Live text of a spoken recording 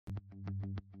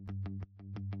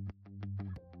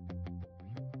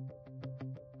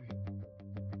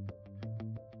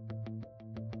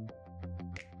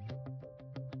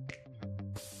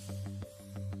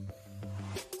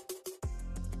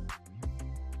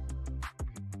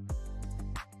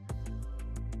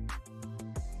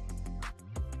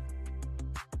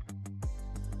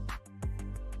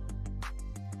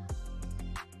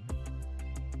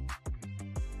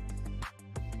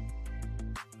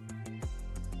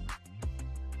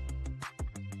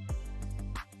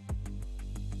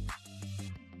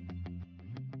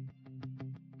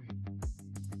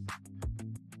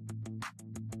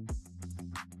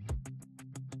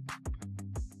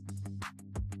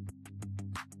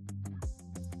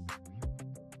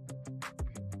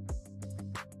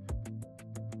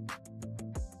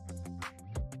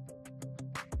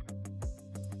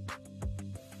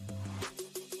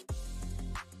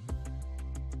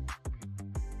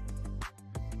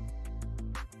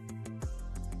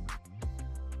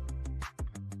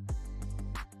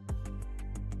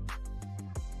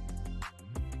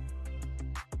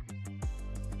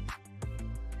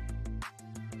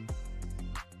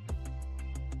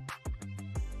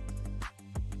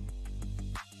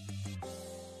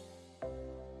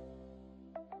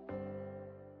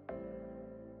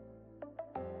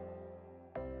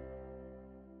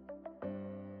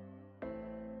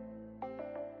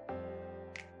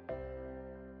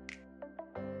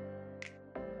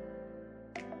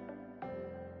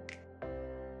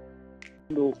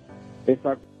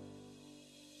esa.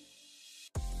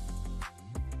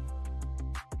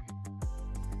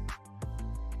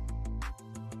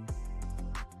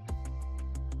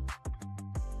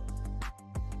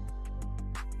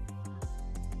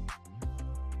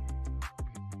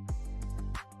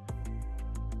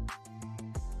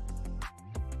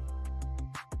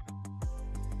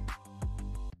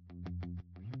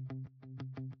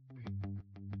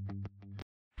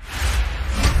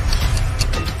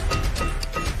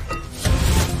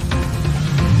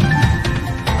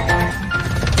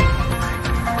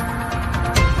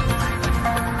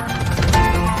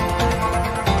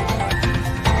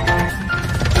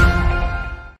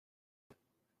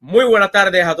 Muy buenas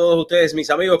tardes a todos ustedes, mis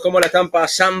amigos. ¿Cómo la están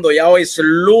pasando? Ya hoy es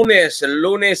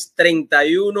lunes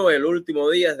 31, el último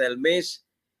día del mes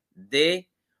de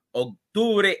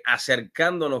octubre,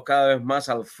 acercándonos cada vez más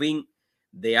al fin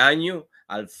de año,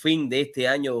 al fin de este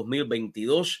año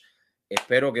 2022.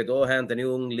 Espero que todos hayan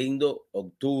tenido un lindo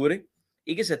octubre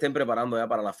y que se estén preparando ya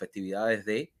para las festividades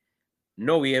de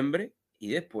noviembre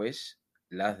y después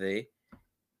las de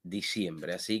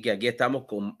diciembre. Así que aquí estamos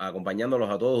acompañándolos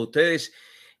a todos ustedes.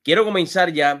 Quiero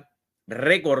comenzar ya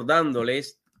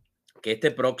recordándoles que este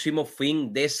próximo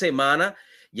fin de semana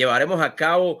llevaremos a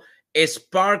cabo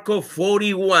Sparkle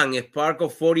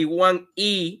 41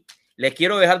 y les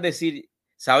quiero dejar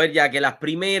saber ya que las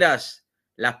primeras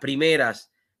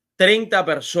 30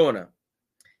 personas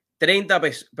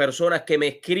que me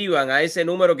escriban a ese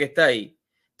número que está ahí,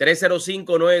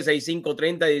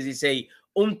 305-965-3016,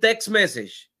 un text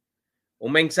message,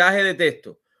 un mensaje de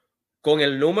texto con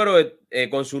el número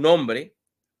con su nombre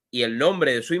y el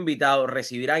nombre de su invitado,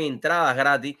 recibirán entradas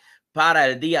gratis para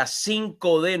el día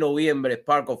 5 de noviembre.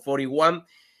 Sparkle 41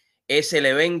 es el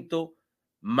evento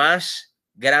más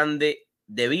grande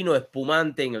de vino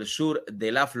espumante en el sur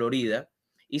de la Florida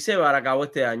y se va a cabo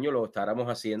este año. Lo estamos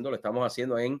haciendo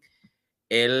en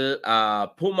el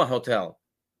Puma Hotel.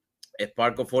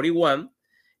 Sparkle 41,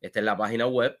 esta es la página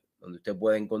web donde usted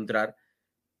puede encontrar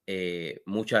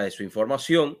mucha de su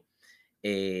información.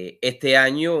 Este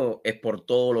año es por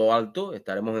todo lo alto.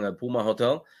 Estaremos en el Puma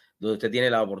Hotel, donde usted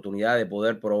tiene la oportunidad de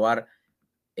poder probar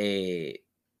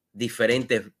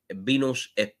diferentes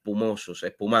vinos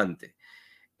espumantes.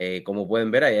 Como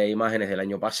pueden ver, ahí hay imágenes del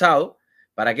año pasado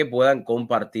para que puedan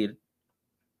compartir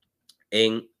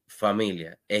en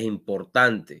familia. Es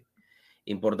importante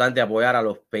apoyar a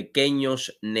los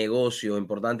pequeños negocios,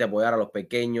 Esto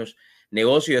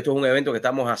es un evento que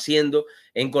estamos haciendo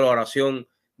en colaboración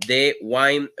de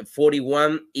Wine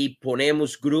 41 y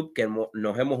Ponemos Group, que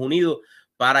nos hemos unido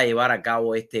para llevar a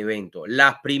cabo este evento.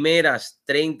 Las primeras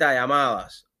 30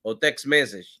 llamadas o text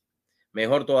message,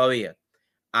 mejor todavía,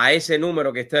 a ese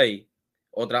número que está ahí,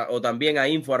 o también a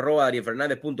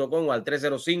info@darielfernandez.com o al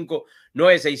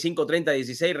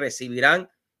 305-965-3016, recibirán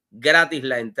gratis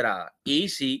la entrada. Y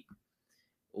si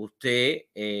usted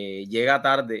llega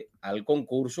tarde al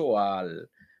concurso o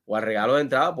al regalo de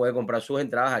entrada, puede comprar sus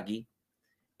entradas aquí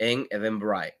en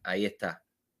Eventbrite. Ahí está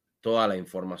toda la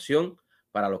información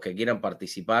para los que quieran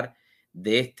participar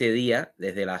de este día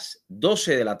desde las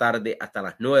 12 de la tarde hasta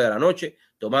las 9 de la noche,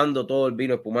 tomando todo el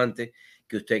vino espumante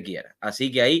que usted quiera.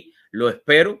 Así que ahí lo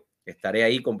espero. Estaré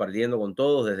ahí compartiendo con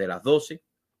todos desde las 12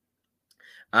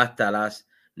 hasta las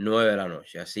 9 de la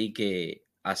noche. Así que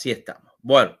así estamos.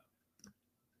 Bueno,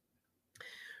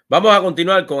 vamos a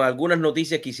continuar con algunas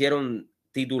noticias que hicieron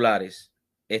titulares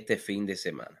este fin de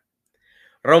semana.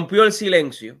 Rompió el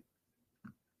silencio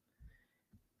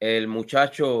el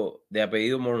muchacho de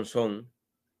apellido Monzón,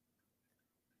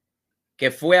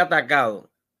 que fue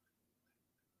atacado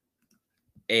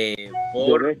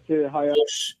por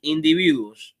dos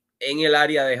individuos en el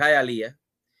área de Hialeah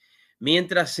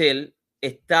mientras él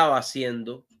estaba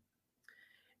haciendo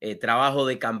trabajo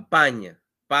de campaña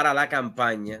para la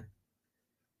campaña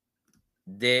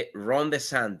de Ron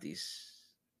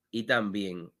DeSantis y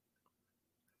también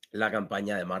la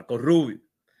campaña de Marco Rubio.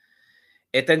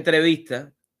 Esta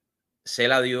entrevista se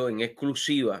la dio en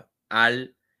exclusiva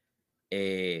al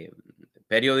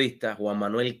periodista Juan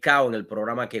Manuel Cao en el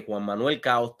programa que Juan Manuel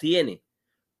Cao tiene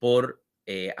por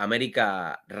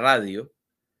América Radio,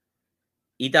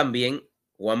 y también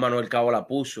Juan Manuel Cao la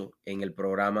puso en el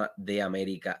programa de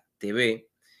América TV.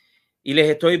 Y les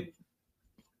estoy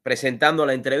presentando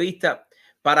la entrevista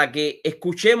para que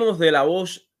escuchemos de la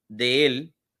voz de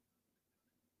él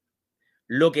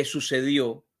lo que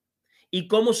sucedió y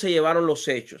cómo se llevaron los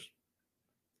hechos.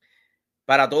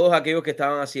 Para todos aquellos que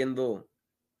estaban haciendo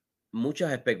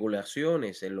muchas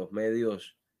especulaciones en los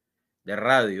medios de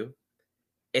radio,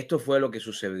 esto fue lo que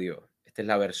sucedió. Esta es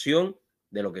la versión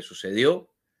de lo que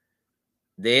sucedió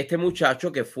de este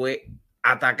muchacho que fue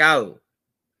atacado,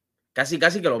 casi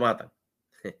que lo matan.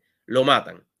 Lo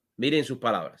matan. Miren sus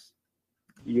palabras.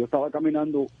 Y yo estaba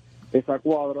caminando esa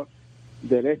cuadra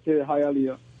del este de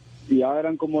Hialeah y ya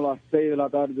eran como las 6 de la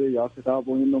tarde, ya se estaba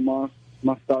poniendo más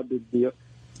tarde el día.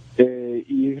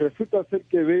 Y resulta ser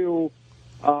que veo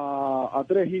a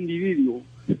 3 individuos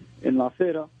en la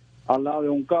acera al lado de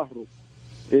un carro.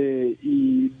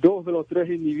 Y 2 de los 3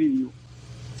 individuos,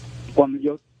 cuando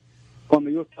yo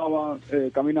estaba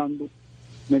caminando,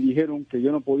 me dijeron que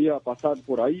yo no podía pasar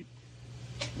por ahí.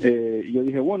 Y yo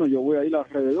dije, bueno, yo voy a ir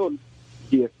alrededor.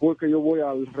 Y después que yo voy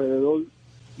alrededor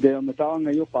de donde estaban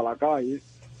ellos para la calle,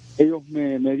 ellos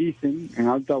me dicen en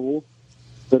alta voz,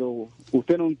 pero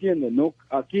usted no entiende, no,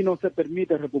 aquí no se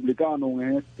permite republicano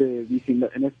en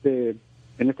este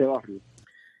barrio.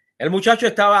 El muchacho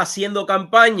estaba haciendo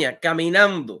campaña,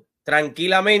 caminando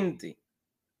tranquilamente,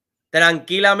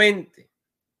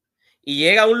 y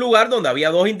llega a un lugar donde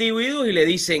había 2 individuos y le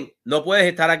dicen, no puedes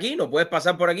estar aquí, no puedes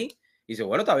pasar por aquí. Y dice,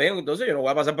 bueno, está bien, entonces yo no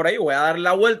voy a pasar por ahí, voy a dar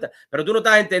la vuelta. Pero tú no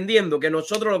estás entendiendo que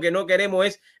nosotros lo que no queremos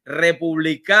es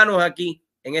republicanos aquí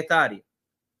en esta área.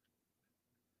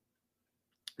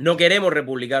 No queremos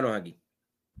republicanos aquí.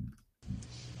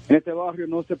 En este barrio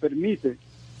no se permite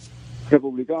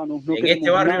republicanos. No en este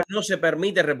barrio no se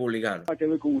permite republicanos. Nada que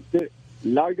ver con usted.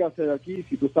 Lárgase de aquí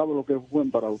si tú sabes lo que es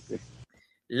bueno para usted.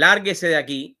 Lárguese de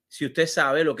aquí si usted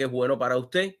sabe lo que es bueno para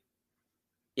usted.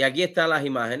 Y aquí están las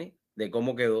imágenes de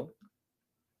cómo quedó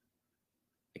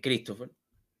Christopher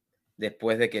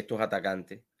después de que estos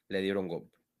atacantes le dieron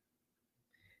golpe.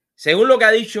 Según lo que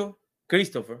ha dicho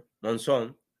Christopher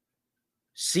Monzón,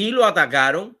 sí lo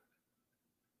atacaron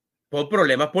por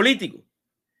problemas políticos.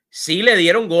 Sí le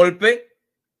dieron golpe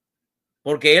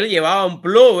porque él llevaba un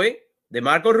plove de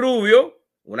Marco Rubio,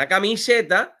 una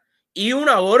camiseta y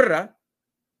una gorra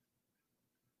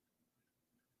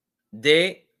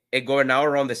de el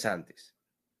gobernador Ron DeSantis.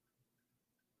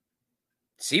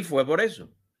 Sí fue por eso.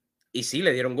 Y sí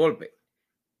le dieron golpe.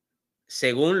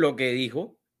 Según lo que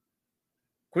dijo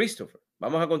Christopher.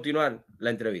 Vamos a continuar la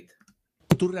entrevista.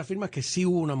 Tú reafirmas que sí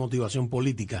hubo una motivación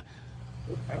política.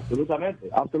 Absolutamente.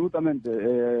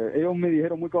 Ellos me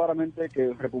dijeron muy claramente que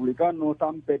los republicanos no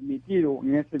están permitidos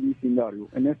en ese vecindario,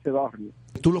 en ese barrio.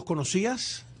 ¿Tú los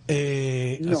conocías?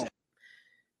 No.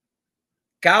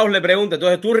 Caos le pregunta,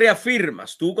 entonces tú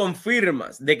reafirmas, tú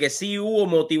confirmas de que sí hubo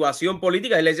motivación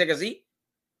política. Él le dice que sí.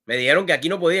 Me dijeron que aquí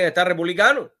no podían estar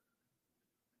republicanos.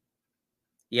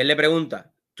 Y él le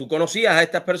pregunta, ¿tú conocías a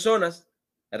estas personas?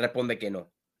 Él responde que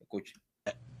no. Escuche.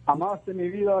 Jamás en mi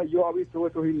vida yo he visto a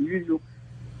estos individuos.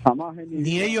 Jamás en mi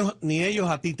vida. Ni ellos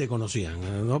a ti te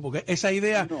conocían, ¿no? Porque esa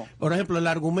idea, no. Por ejemplo, el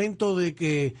argumento de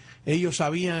que ellos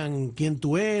sabían quién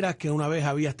tú eras, que una vez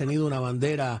habías tenido una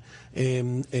bandera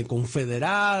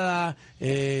confederada,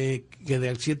 que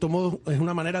de cierto modo es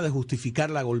una manera de justificar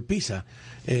la golpiza.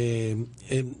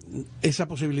 Esa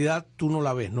posibilidad tú no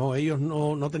la ves, ¿no? Ellos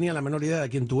no tenían la menor idea de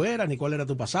quién tú eras, ni cuál era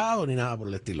tu pasado, ni nada por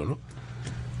el estilo, ¿no?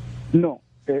 No,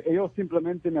 ellos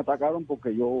simplemente me atacaron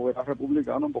porque yo era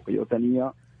republicano, porque yo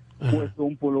tenía puesto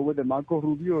un pullover de Marco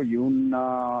Rubio y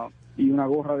una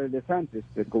gorra de DeSantis,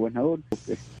 del gobernador.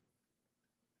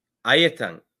 Ahí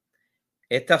están.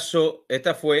 Esta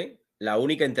fue la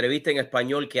única entrevista en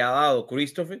español que ha dado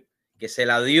Christopher, que se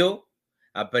la dio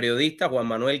al periodista Juan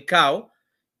Manuel Cao,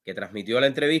 que transmitió la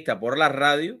entrevista por la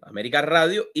radio, América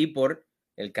Radio, y por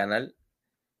el canal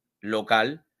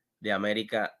local de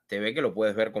América TV, que lo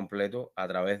puedes ver completo a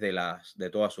través de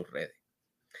todas sus redes.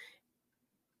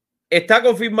 Está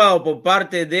confirmado por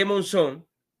parte de Monzón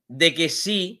de que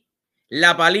sí,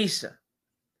 la paliza,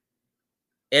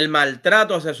 el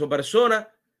maltrato hacia su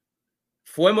persona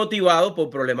fue motivado por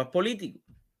problemas políticos,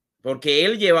 porque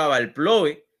él llevaba el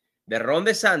ploy de Ron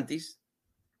DeSantis,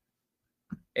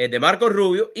 de Marco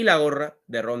Rubio, y la gorra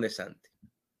de Ron DeSantis.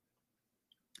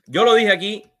 Yo lo dije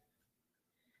aquí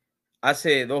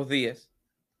hace 2 días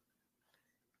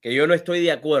que yo no estoy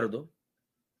de acuerdo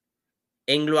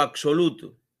en lo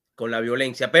absoluto con la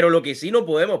violencia, pero lo que sí no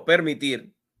podemos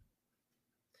permitir,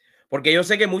 porque yo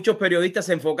sé que muchos periodistas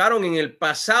se enfocaron en el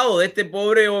pasado de este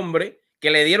pobre hombre que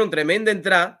le dieron tremenda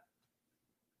entrada,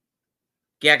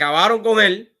 que acabaron con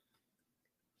él,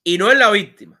 y no en la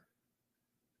víctima.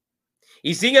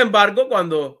 Y sin embargo,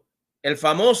 cuando el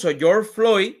famoso George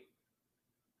Floyd,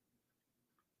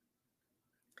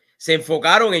 se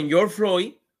enfocaron en George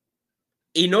Floyd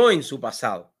y no en su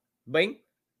pasado. ¿Ven?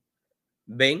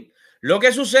 Lo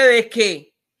que sucede es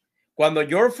que cuando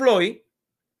George Floyd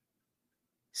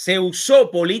se usó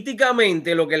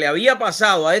políticamente lo que le había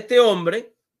pasado a este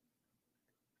hombre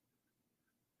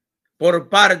por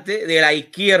parte de la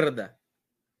izquierda.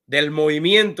 del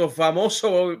movimiento,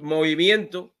 famoso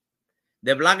movimiento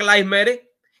de Black Lives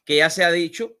Matter, que ya se ha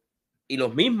dicho, y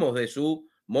los mismos de su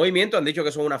movimiento han dicho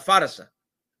que son una farsa.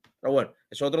 Pero bueno,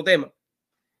 es otro tema.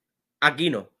 Aquí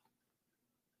no.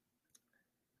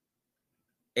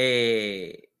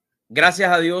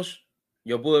 Gracias a Dios,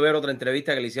 yo pude ver otra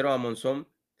entrevista que le hicieron a Monzón.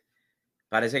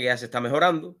 Parece que ya se está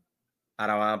mejorando.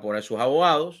 Ahora van a poner sus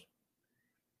abogados.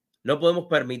 No podemos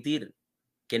permitir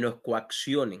que nos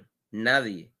coaccionen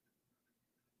nadie.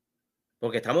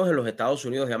 Porque estamos en los Estados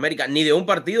Unidos de América. Ni de un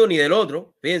partido ni del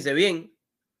otro. Fíjense bien.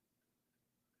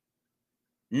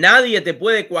 Nadie te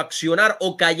puede coaccionar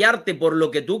o callarte por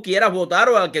lo que tú quieras votar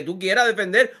o al que tú quieras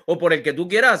defender o por el que tú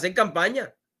quieras hacer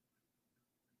campaña.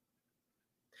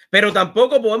 Pero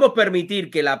tampoco podemos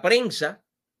permitir que la prensa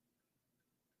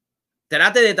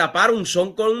trate de tapar un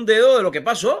son con un dedo de lo que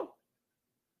pasó.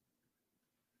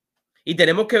 Y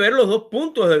tenemos que ver los dos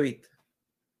puntos de vista.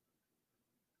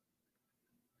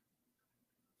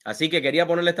 Así que quería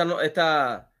ponerle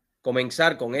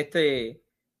comenzar con este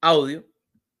audio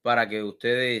para que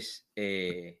ustedes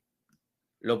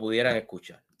lo pudieran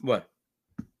escuchar. Bueno,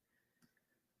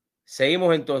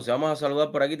 seguimos entonces. Vamos a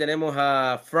saludar por aquí. Tenemos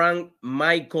a Frank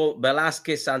Michael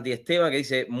Velázquez Santiesteban, que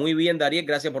dice: muy bien, Dariel,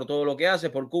 gracias por todo lo que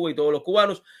haces por Cuba y todos los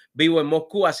cubanos. Vivo en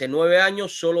Moscú hace 9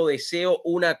 años. Solo deseo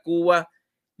una Cuba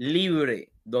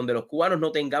libre, donde los cubanos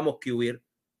no tengamos que huir.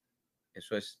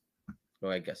 Eso es lo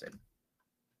que hay que hacer.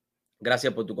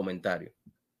 Gracias por tu comentario.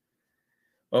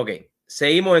 Ok,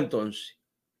 seguimos entonces.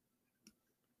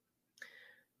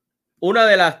 Una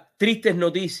de las tristes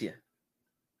noticias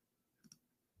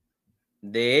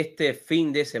de este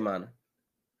fin de semana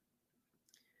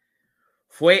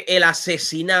fue el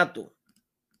asesinato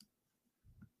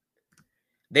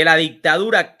de la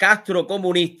dictadura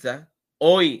castrocomunista,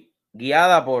 hoy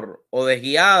guiada por, o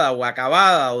desguiada, o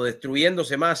acabada, o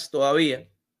destruyéndose más todavía,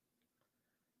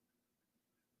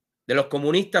 de los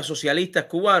comunistas socialistas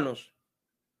cubanos,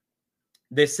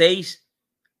 de 6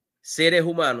 seres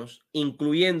humanos,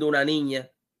 incluyendo una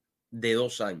niña de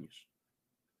 2 años.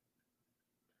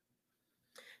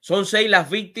 Son 6 las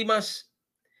víctimas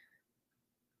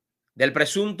del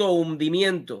presunto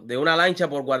hundimiento de una lancha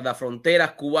por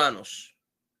guardafronteras cubanos.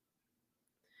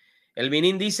 El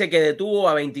Minin dice que detuvo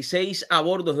a 26 a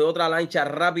bordo de otra lancha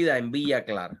rápida en Villa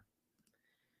Clara.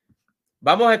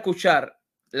 Vamos a escuchar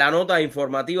la nota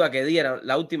informativa que dieron,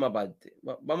 la última parte.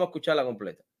 Vamos a escucharla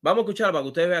completa. Vamos a escucharla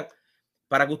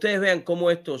para que ustedes vean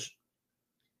cómo estos...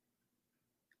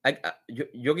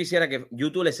 Yo quisiera que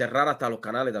YouTube le cerrara hasta los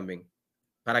canales también,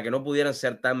 para que no pudieran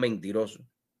ser tan mentirosos,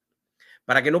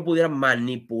 para que no pudieran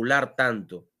manipular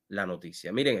tanto la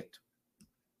noticia. Miren esto.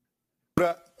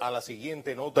 A la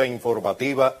siguiente nota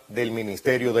informativa del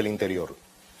Ministerio del Interior.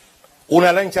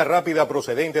 Una lancha rápida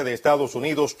procedente de Estados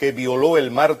Unidos que violó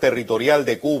el mar territorial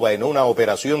de Cuba en una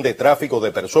operación de tráfico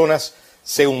de personas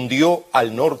se hundió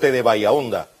al norte de Bahía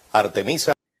Honda,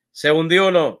 Artemisa. ¿Se hundió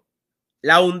o no?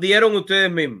 La hundieron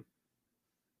ustedes mismos.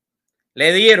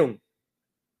 Le dieron,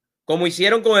 como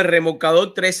hicieron con el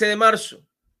remolcador 13 de marzo,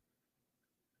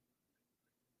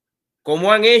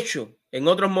 como han hecho en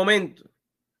otros momentos.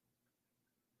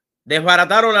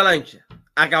 Desbarataron la lancha,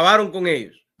 acabaron con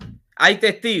ellos. Hay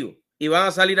testigos y van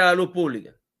a salir a la luz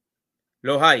pública.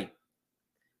 Los hay.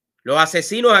 Los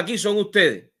asesinos aquí son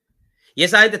ustedes. Y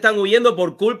esa gente están huyendo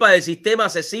por culpa del sistema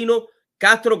asesino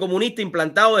castrocomunista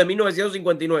implantado de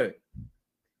 1959.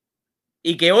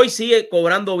 Y que hoy sigue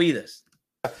cobrando vidas.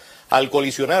 Al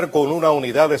colisionar con una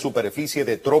unidad de superficie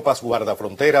de tropas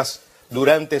guardafronteras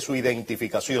durante su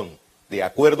identificación, de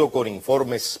acuerdo con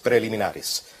informes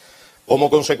preliminares. Como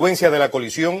consecuencia de la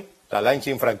colisión, la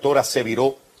lancha infractora se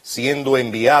viró, siendo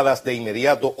enviadas de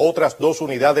inmediato otras 2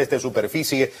 unidades de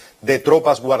superficie de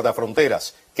tropas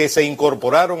guardafronteras que se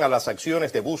incorporaron a las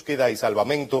acciones de búsqueda y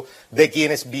salvamento de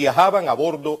quienes viajaban a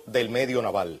bordo del medio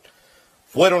naval.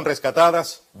 Fueron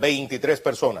rescatadas 23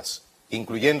 personas,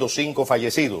 incluyendo 5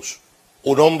 fallecidos,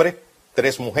 un hombre,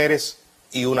 3 mujeres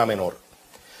y una menor.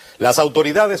 Las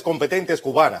autoridades competentes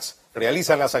cubanas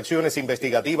realizan las acciones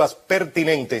investigativas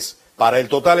pertinentes para el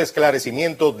total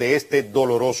esclarecimiento de este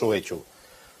doloroso hecho.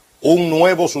 Un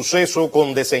nuevo suceso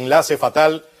con desenlace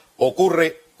fatal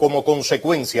ocurre como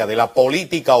consecuencia de la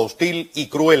política hostil y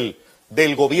cruel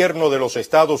del gobierno de los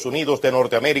Estados Unidos de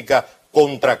Norteamérica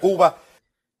contra Cuba.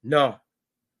 No.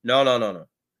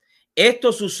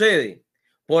 Esto sucede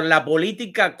por la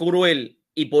política cruel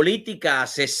y política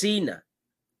asesina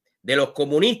de los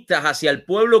comunistas hacia el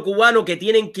pueblo cubano que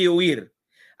tienen que huir,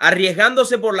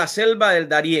 arriesgándose por la selva del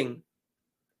Darién.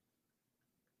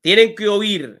 Tienen que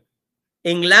huir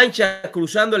en lanchas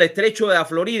cruzando el estrecho de la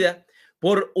Florida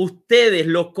por ustedes,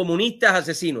 los comunistas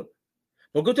asesinos.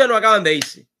 ¿Por qué ustedes no acaban de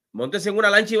irse? Móntense en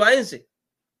una lancha y váyanse.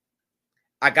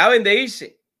 Acaben de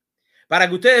irse. Para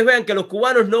que ustedes vean que los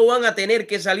cubanos no van a tener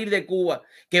que salir de Cuba,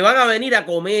 que van a venir a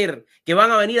comer, que van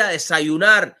a venir a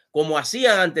desayunar, como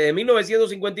hacían antes de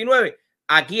 1959,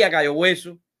 aquí a Cayo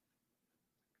Hueso.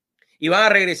 Y van a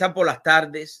regresar por las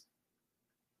tardes.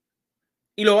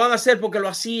 Y lo van a hacer porque lo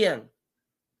hacían.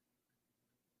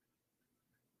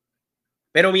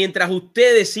 Pero mientras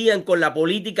ustedes sigan con la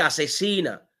política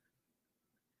asesina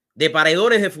de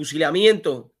paredones de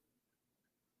fusilamiento,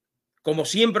 como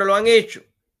siempre lo han hecho,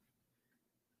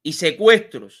 y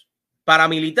secuestros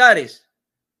paramilitares,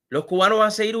 los cubanos van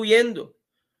a seguir huyendo.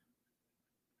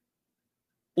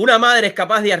 Una madre es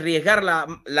capaz de arriesgar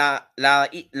la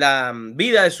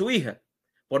vida de su hija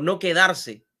por no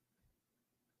quedarse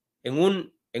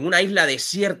en una isla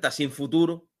desierta sin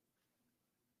futuro.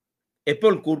 Es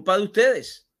por culpa de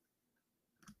ustedes.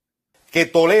 Que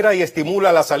tolera y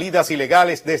estimula las salidas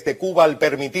ilegales desde Cuba al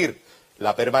permitir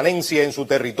la permanencia en su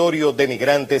territorio de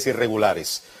migrantes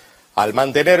irregulares. Al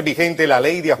mantener vigente la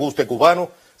ley de ajuste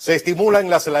cubano, se estimulan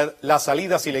las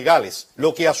salidas ilegales,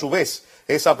 lo que a su vez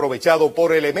es aprovechado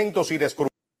por elementos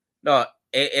inescrupulosos. No,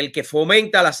 el que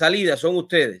fomenta la salida son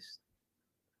ustedes.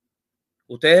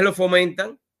 Ustedes lo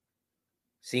fomentan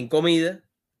sin comida,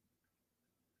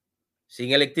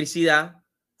 sin electricidad,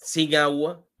 sin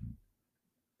agua,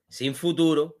 sin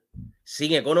futuro,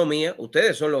 sin economía.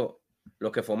 Ustedes son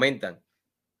los que fomentan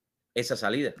esa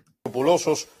salida.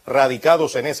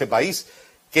 Radicados en ese país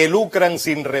que lucran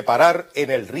sin reparar en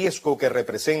el riesgo que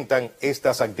representan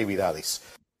estas actividades.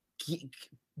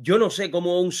 Yo no sé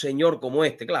cómo un señor como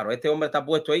este, claro, este hombre está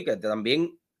puesto ahí, que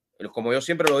también, como yo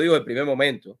siempre lo digo desde el primer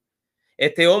momento,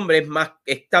 este hombre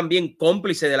es también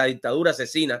cómplice de la dictadura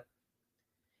asesina.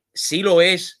 Sí lo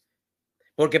es,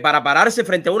 porque para pararse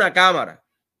frente a una cámara,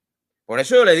 por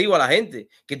eso yo le digo a la gente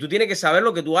que tú tienes que saber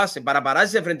lo que tú haces, para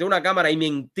pararse frente a una cámara y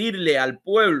mentirle al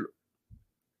pueblo.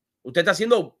 Usted está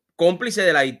siendo cómplice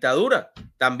de la dictadura,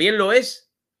 también lo es.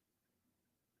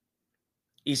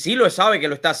 Y sí lo sabe que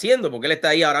lo está haciendo porque él está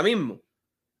ahí ahora mismo.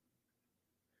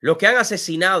 Los que han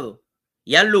asesinado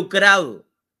y han lucrado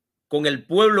con el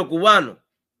pueblo cubano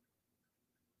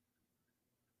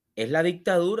es la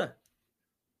dictadura.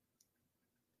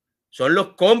 Son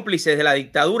los cómplices de la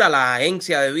dictadura, las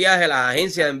agencias de viaje, las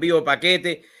agencias de envío de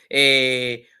paquetes,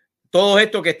 todos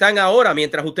estos que están ahora,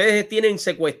 mientras ustedes tienen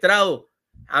secuestrados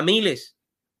a miles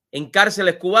en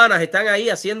cárceles cubanas, están ahí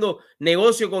haciendo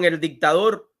negocio con el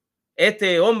dictador.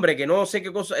 Este hombre que no sé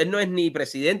qué cosa, él no es ni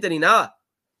presidente ni nada.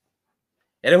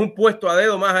 Él es un puesto a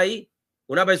dedo más ahí.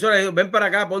 Una persona dijo, ven para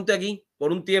acá, ponte aquí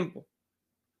por un tiempo.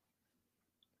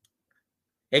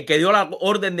 El que dio la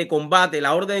orden de combate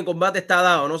está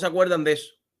dada, ¿no se acuerdan de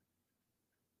eso?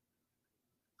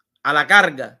 A la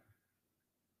carga.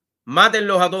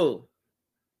 Mátenlos a todos.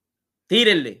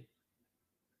 Tírenle.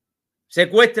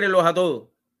 Secuéstrenlos a todos.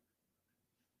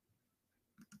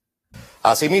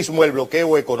 Asimismo, el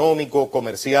bloqueo económico,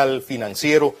 comercial,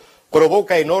 financiero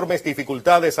provoca enormes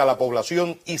dificultades a la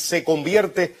población y se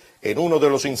convierte en uno de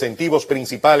los incentivos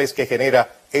principales que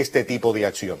genera este tipo de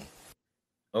acción.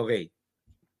 Ok.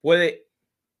 Puede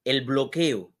el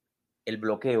bloqueo,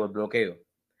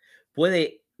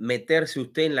 puede meterse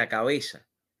usted en la cabeza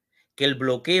que el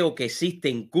bloqueo que existe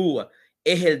en Cuba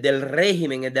es el del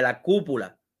régimen, el de la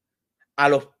cúpula, a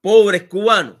los pobres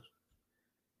cubanos,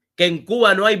 que en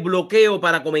Cuba no hay bloqueo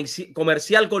para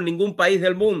comercial con ningún país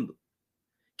del mundo,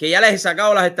 que ya les he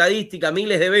sacado las estadísticas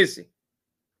miles de veces.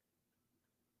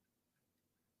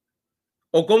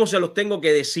 ¿O cómo se los tengo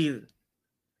que decir?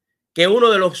 Que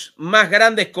uno de los más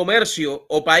grandes comercios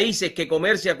o países que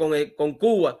comercia con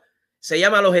Cuba se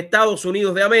llama los Estados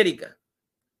Unidos de América.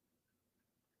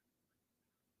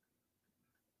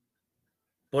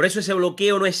 Por eso ese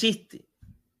bloqueo no existe.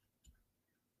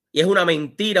 Y es una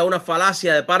mentira, una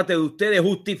falacia de parte de ustedes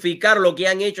justificar lo que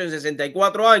han hecho en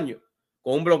 64 años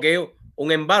con un bloqueo,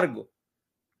 un embargo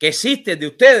que existe de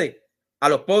ustedes a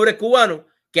los pobres cubanos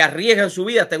que arriesgan su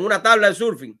vida hasta en una tabla de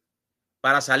surfing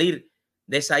para salir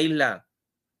de esa isla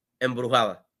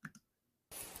embrujada.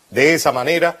 De esa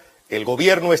manera, el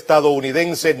gobierno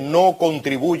estadounidense no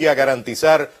contribuye a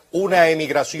garantizar una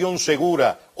emigración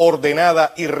segura,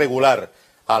 ordenada y regular,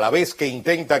 a la vez que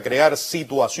intenta crear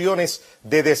situaciones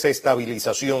de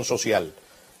desestabilización social.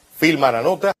 Firma la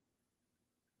nota.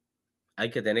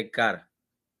 Hay que tener cara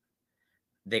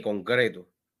de concreto,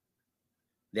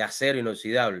 de acero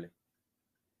inoxidable,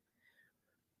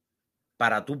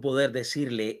 para tú poder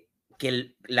decirle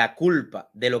que la culpa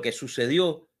de lo que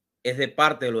sucedió es de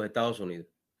parte de los Estados Unidos.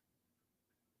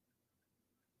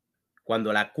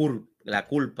 Cuando la la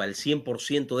culpa, el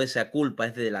 100% de esa culpa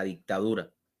es de la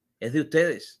dictadura. Es de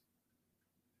ustedes.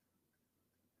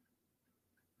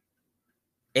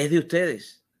 Es de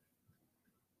ustedes.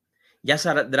 Ya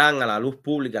saldrán a la luz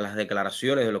pública las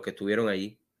declaraciones de los que estuvieron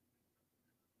allí.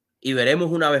 Y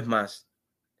veremos una vez más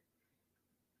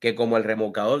que como el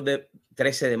remolcador de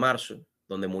 13 de marzo,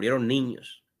 donde murieron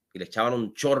niños y le echaban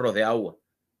un chorro de agua,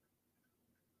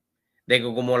 de que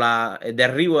como el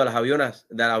derribo de las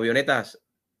avionetas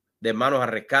de manos a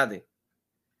rescate,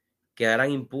 quedarán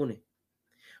impunes.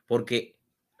 Porque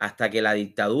hasta que la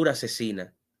dictadura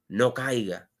asesina no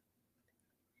caiga,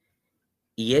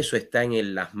 y eso está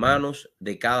en las manos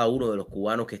de cada uno de los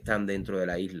cubanos que están dentro de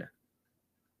la isla.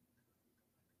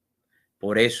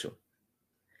 Por eso,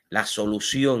 la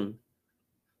solución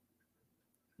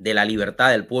de la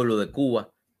libertad del pueblo de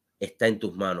Cuba está en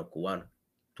tus manos, cubano.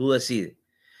 Tú decides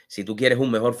si tú quieres un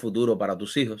mejor futuro para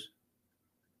tus hijos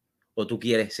o tú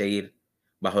quieres seguir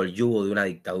bajo el yugo de una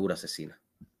dictadura asesina.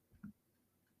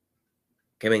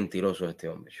 Qué mentiroso es este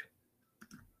hombre.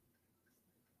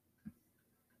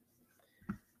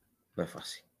 No es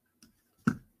fácil.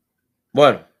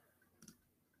 Bueno,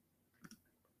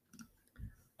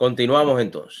 continuamos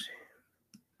entonces.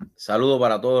 Saludo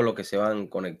para todos los que se van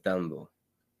conectando.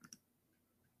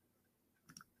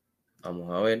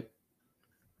 Vamos a ver.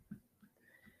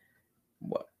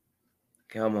 Bueno,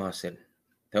 ¿qué vamos a hacer?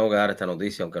 Tengo que dar esta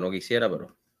noticia, aunque no quisiera,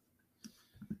 pero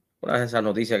una de esas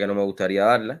noticias que no me gustaría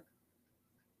darla.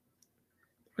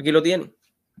 Aquí lo tienen.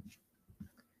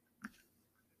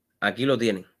 Aquí lo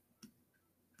tienen.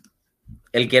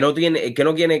 El que no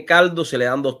tiene caldo se le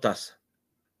dan 2 tazas.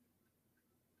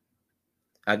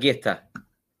 Aquí está.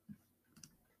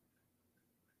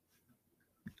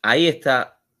 Ahí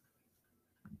está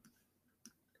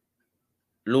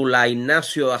Lula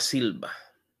Ignacio da Silva,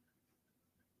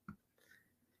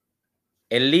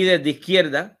 el líder de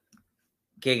izquierda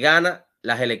que gana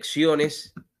las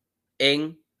elecciones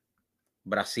en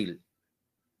Brasil.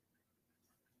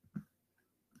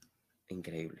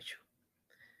 Increíble.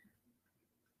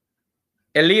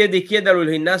 El líder de izquierda,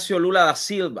 Luis Ignacio Lula da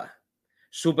Silva,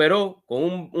 superó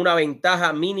con una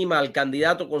ventaja mínima al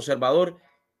candidato conservador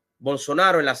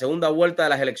Bolsonaro en la segunda vuelta de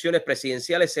las elecciones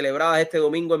presidenciales celebradas este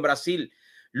domingo en Brasil.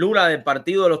 Lula, del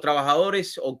Partido de los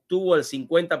Trabajadores, obtuvo el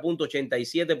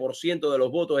 50.87% de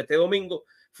los votos este domingo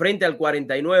frente al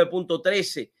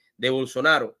 49.13% de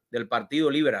Bolsonaro, del Partido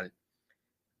Liberal.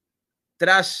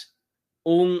 Tras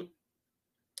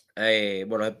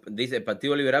dice el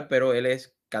Partido Liberal, pero él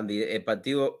es el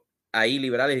partido ahí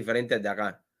liberal es diferente al de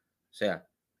acá. O sea,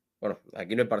 bueno,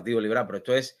 aquí no es Partido Liberal, pero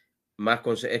esto es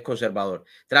es conservador.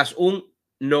 Tras un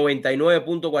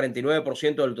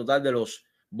 99.49% del total de los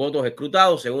votos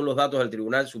escrutados, según los datos del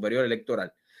Tribunal Superior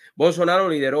Electoral. Bolsonaro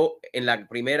lideró en la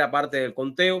primera parte del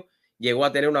conteo, llegó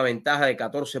a tener una ventaja de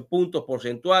 14 puntos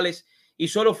porcentuales y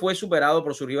solo fue superado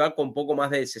por su rival con poco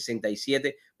más del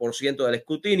 67% del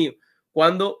escrutinio,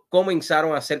 cuando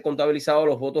comenzaron a ser contabilizados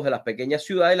los votos de las pequeñas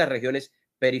ciudades y las regiones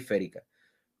periféricas.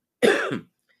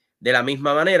 De la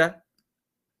misma manera,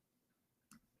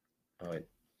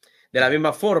 de la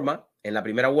misma forma, en la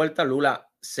primera vuelta, Lula,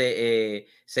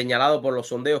 señalado por los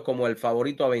sondeos como el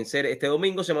favorito a vencer este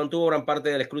domingo, se mantuvo gran parte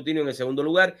del escrutinio en el segundo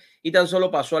lugar y tan solo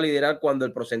pasó a liderar cuando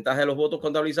el porcentaje de los votos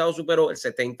contabilizados superó el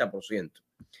 70%.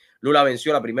 Lula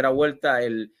venció la primera vuelta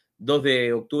el 2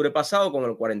 de octubre pasado con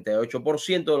el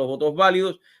 48% de los votos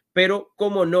válidos, pero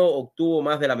como no obtuvo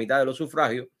más de la mitad de los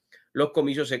sufragios, los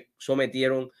comicios se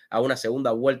sometieron a una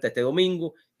segunda vuelta este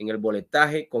domingo en el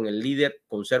boletaje con el líder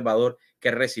conservador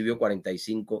que recibió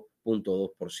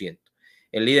 45.2%.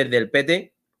 El líder del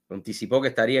PT anticipó que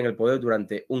estaría en el poder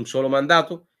durante un solo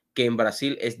mandato, que en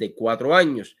Brasil es de 4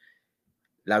 años.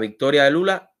 La victoria de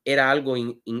Lula era algo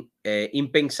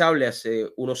impensable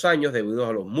hace unos años debido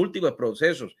a los múltiples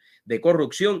procesos de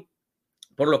corrupción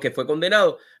por los que fue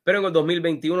condenado, pero en el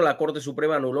 2021 la Corte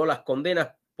Suprema anuló las condenas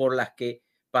por las que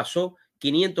pasó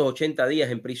 580 días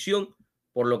en prisión,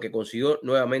 por lo que consiguió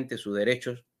nuevamente sus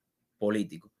derechos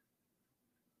políticos.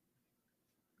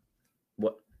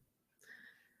 Bueno,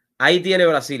 ahí tiene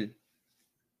Brasil.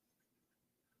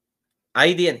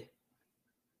 Ahí tiene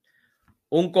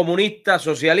un comunista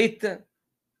socialista.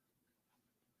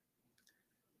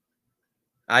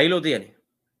 Ahí lo tiene.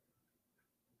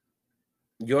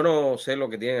 Yo no sé lo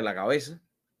que tiene en la cabeza.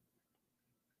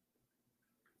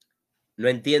 No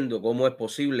entiendo cómo es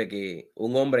posible que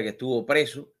un hombre que estuvo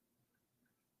preso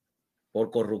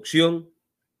por corrupción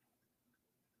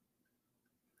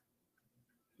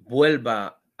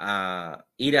vuelva a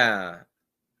ir a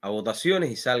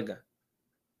votaciones y salga.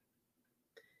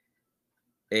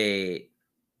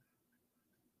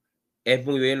 es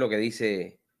muy bien lo que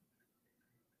dice,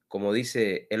 como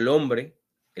dice el hombre,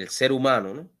 el ser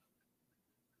humano, ¿no?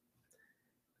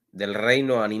 Del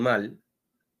reino animal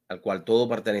al cual todos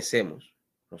pertenecemos,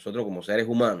 nosotros como seres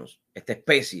humanos, esta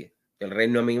especie del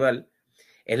reino animal,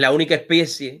 es la única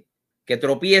especie que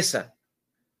tropieza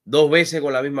 2 veces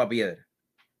con la misma piedra.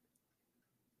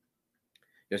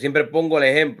 Yo siempre pongo el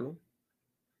ejemplo,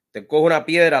 te coge una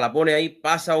piedra, la pone ahí,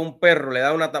 pasa un perro, le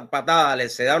da una patada,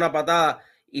 se da una patada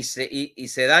y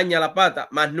se daña la pata,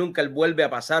 más nunca él vuelve a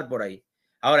pasar por ahí.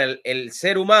 Ahora, el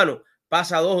ser humano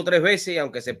pasa 2 o 3 veces y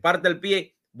aunque se parte el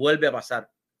pie, vuelve a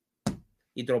pasar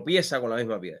y tropieza con la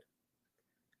misma piedra.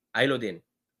 Ahí lo tiene.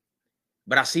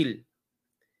 Brasil,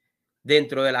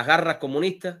 dentro de las garras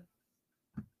comunistas,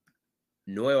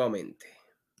 nuevamente.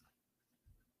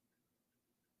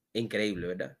 Increíble,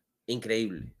 ¿verdad?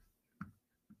 Increíble.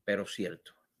 Pero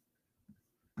cierto.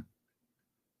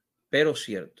 Pero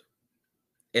cierto.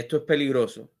 Esto es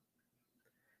peligroso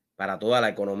para toda la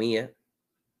economía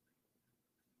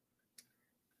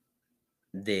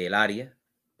del área,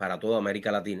 para toda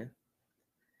América Latina,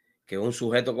 que un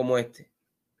sujeto como este,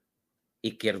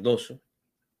 izquierdoso,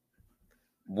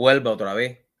 vuelva otra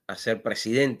vez a ser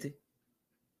presidente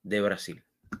de Brasil.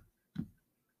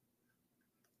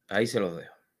 Ahí se los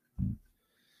dejo.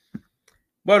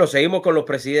 Bueno, seguimos con los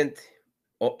presidentes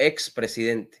o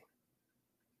expresidentes.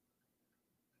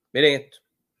 Miren esto,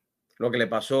 lo que le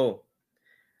pasó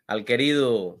al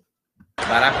querido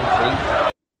Barack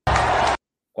Hussein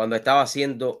cuando estaba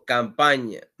haciendo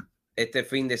campaña este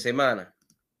fin de semana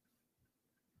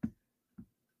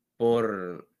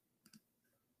por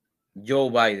Joe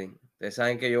Biden. Ustedes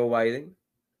saben que Joe Biden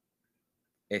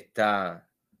está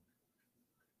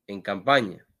en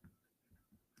campaña.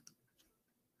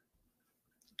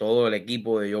 Todo el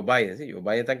equipo de Joe Biden, sí, Joe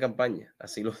Biden está en campaña,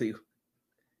 así lo digo.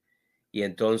 Y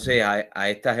entonces a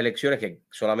estas elecciones, que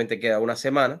solamente queda una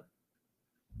semana,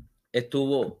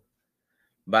 estuvo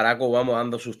Barack Obama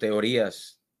dando sus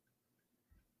teorías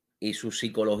y su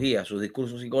psicología, sus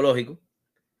discursos psicológicos,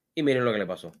 y miren lo que le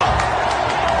pasó.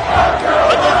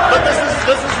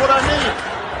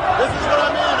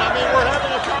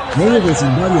 Medio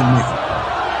vecindario en México.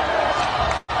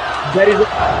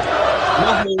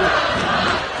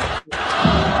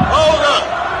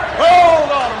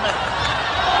 Hold on a minute.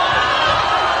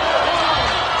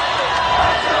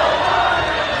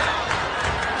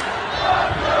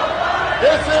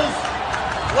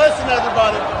 Listen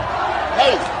everybody.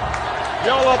 Hey,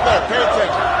 y'all up there, pay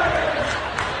attention.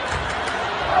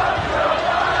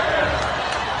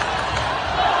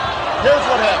 Here's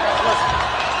what happened. Listen.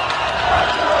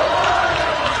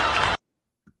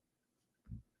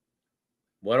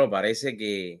 Bueno, parece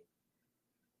que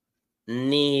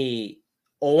ni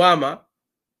Obama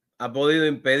ha podido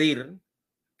impedir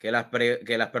que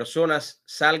las personas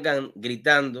salgan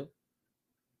gritando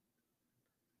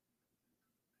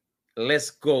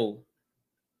 "Let's go",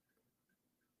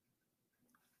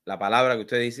 la palabra que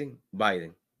ustedes dicen,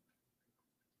 Biden.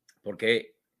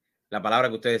 Porque la palabra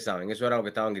que ustedes saben, eso era lo que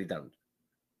estaban gritando.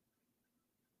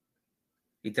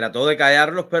 Y trató de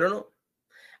callarlos, pero no.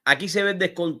 Aquí se ve el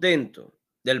descontento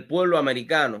del pueblo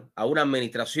americano a una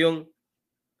administración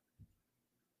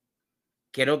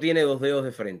que no tiene 2 dedos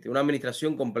de frente, una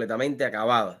administración completamente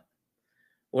acabada,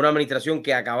 una administración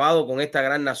que ha acabado con esta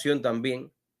gran nación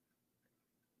también,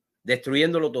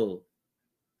 destruyéndolo todo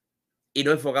y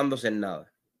no enfocándose en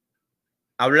nada.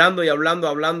 Hablando y hablando,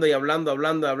 hablando y hablando,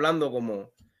 hablando y hablando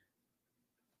como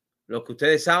los que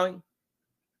ustedes saben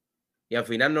y al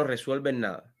final no resuelven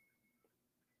nada.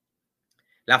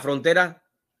 La frontera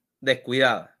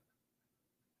descuidada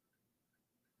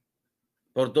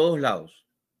por todos lados.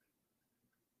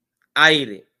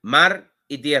 Aire, mar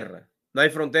y tierra. No hay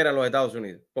frontera en los Estados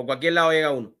Unidos. Por cualquier lado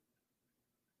llega uno.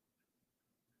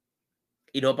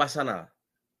 Y no pasa nada.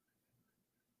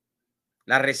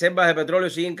 Las reservas de petróleo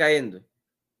siguen cayendo.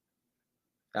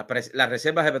 Las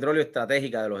reservas de petróleo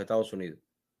estratégicas de los Estados Unidos.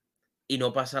 Y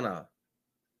no pasa nada.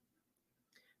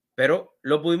 Pero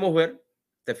lo pudimos ver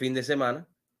este fin de semana.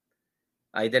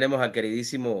 Ahí tenemos al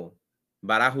queridísimo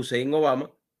Barack Hussein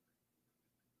Obama,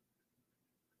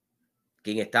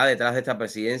 quien está detrás de esta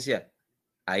presidencia.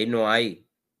 Ahí no hay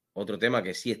otro tema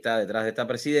que sí está detrás de esta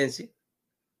presidencia.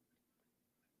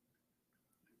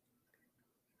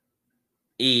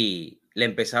 Y le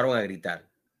empezaron a gritar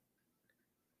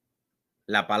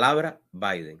la palabra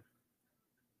Biden.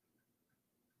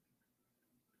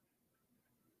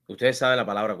 Ustedes saben la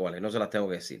palabra cuál es, no se las tengo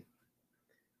que decir.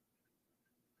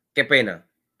 Qué pena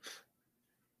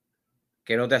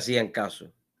que no te hacían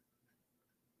caso.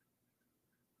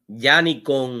 Ya ni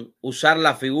con usar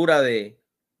la figura de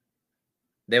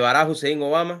de Barack Hussein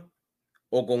Obama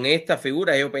o con esta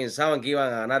figura ellos pensaban que iban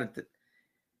a ganar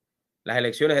las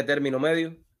elecciones de término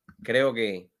medio, creo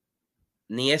que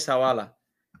ni esa bala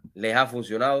les ha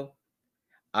funcionado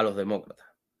a los demócratas.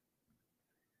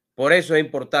 Por eso es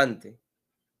importante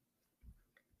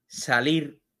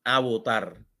salir a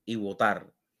votar y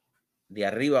votar de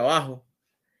arriba abajo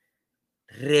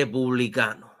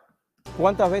republicano.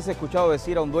 ¿Cuántas veces he escuchado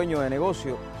decir a un dueño de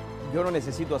negocio, yo no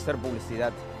necesito hacer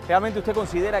publicidad? ¿Realmente usted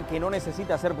considera que no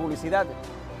necesita hacer publicidad?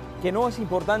 ¿Que no es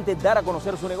importante dar a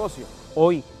conocer su negocio?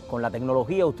 Hoy, con la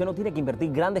tecnología, usted no tiene que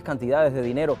invertir grandes cantidades de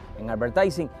dinero en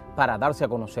advertising para darse a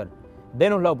conocer.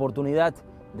 Denos la oportunidad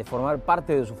de formar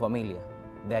parte de su familia,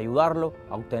 de ayudarlo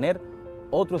a obtener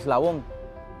otro eslabón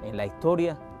en la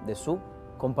historia de su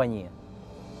compañía.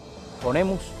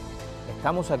 Ponemos,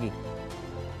 estamos aquí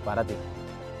para ti.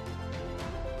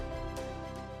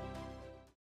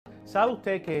 ¿Sabe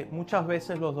usted que muchas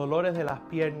veces los dolores de las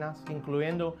piernas,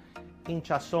 incluyendo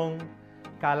hinchazón,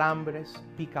 calambres,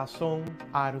 picazón,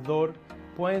 ardor,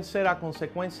 pueden ser a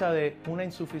consecuencia de una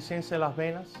insuficiencia de las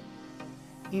venas?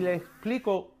 Y le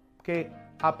explico que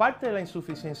aparte de la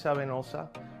insuficiencia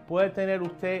venosa, puede tener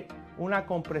usted una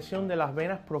compresión de las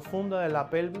venas profundas de la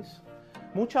pelvis.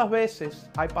 Muchas veces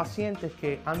hay pacientes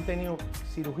que han tenido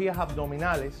cirugías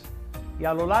abdominales y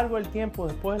a lo largo del tiempo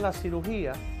después de la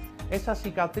cirugía, esa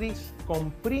cicatriz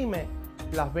comprime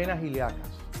las venas ilíacas.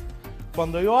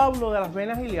 Cuando yo hablo de las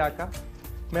venas ilíacas,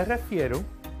 me refiero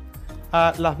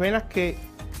a las venas que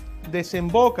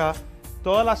desemboca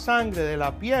toda la sangre de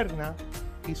la pierna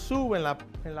y sube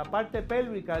en la parte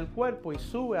pélvica del cuerpo y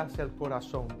sube hacia el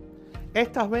corazón.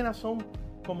 Estas venas son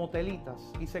como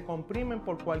telitas y se comprimen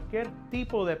por cualquier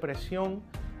tipo de presión,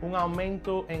 un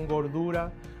aumento en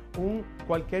gordura,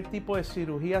 cualquier tipo de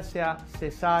cirugía, sea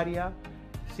cesárea,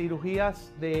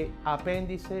 cirugías de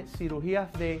apéndice,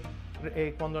 cirugías de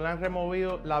cuando le han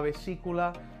removido la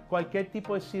vesícula, cualquier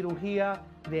tipo de cirugía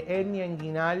de hernia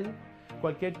inguinal,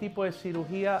 cualquier tipo de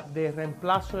cirugía de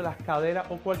reemplazo de las caderas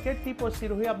o cualquier tipo de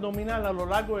cirugía abdominal a lo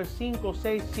largo de 5,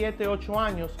 6, 7, 8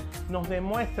 años nos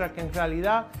demuestra que en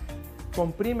realidad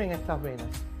comprimen estas venas.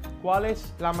 ¿Cuál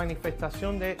es la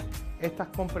manifestación de estas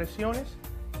compresiones?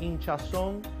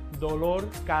 Hinchazón, dolor,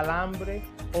 calambre,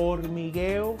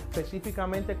 hormigueo,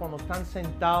 específicamente cuando están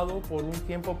sentados por un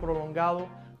tiempo prolongado.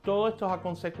 Todo esto es a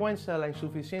consecuencia de la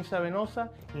insuficiencia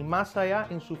venosa y más allá,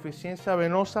 insuficiencia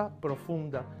venosa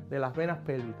profunda de las venas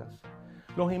pélvicas.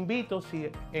 Los invito,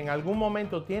 si en algún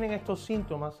momento tienen estos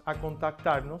síntomas, a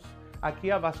contactarnos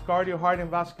aquí a Vascardio Heart and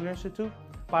Vascular Institute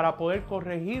para poder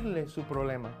corregirle su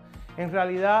problema. En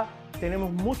realidad,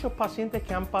 tenemos muchos pacientes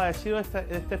que han padecido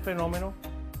este fenómeno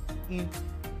y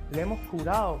le hemos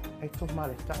curado estos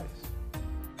malestares.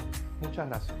 Muchas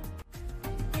gracias.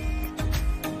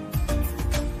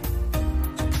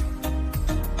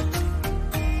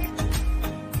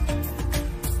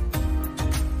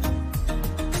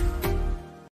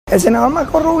 El senador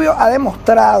Marco Rubio ha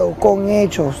demostrado con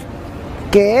hechos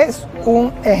que es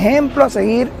un ejemplo a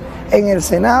seguir en el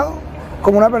Senado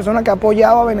como una persona que ha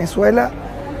apoyado a Venezuela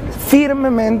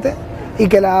firmemente y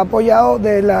que la ha apoyado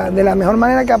de la mejor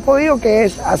manera que ha podido, que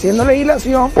es haciendo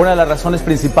legislación. Una de las razones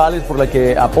principales por la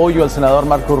que apoyo al senador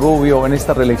Marco Rubio en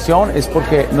esta reelección es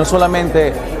porque no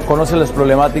solamente conoce las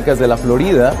problemáticas de la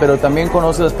Florida, pero también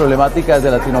conoce las problemáticas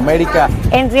de Latinoamérica.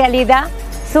 En realidad,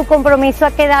 su compromiso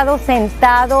ha quedado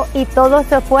sentado y todo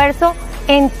su esfuerzo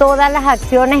en todas las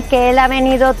acciones que él ha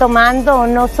venido tomando,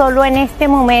 no solo en este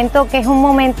momento, que es un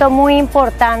momento muy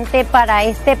importante para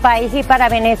este país y para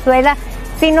Venezuela,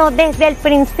 sino desde el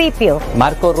principio.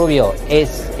 Marco Rubio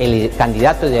es el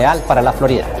candidato ideal para la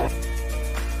Florida.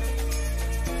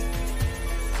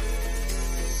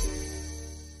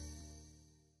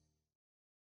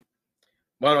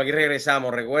 Bueno, aquí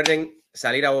regresamos. Recuerden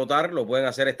salir a votar, lo pueden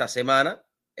hacer esta semana.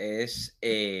 Es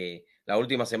la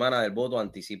última semana del voto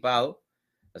anticipado.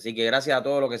 Así que gracias a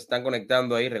todos los que se están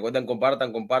conectando ahí. Recuerden,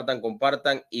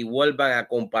 compartan y vuelvan a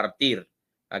compartir.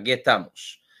 Aquí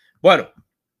estamos. Bueno,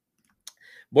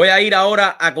 voy a ir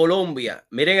ahora a Colombia.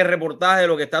 Miren el reportaje de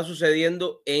lo que está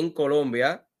sucediendo en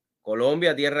Colombia.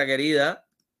 Colombia, tierra querida.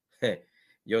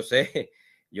 Yo sé.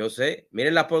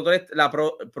 Miren las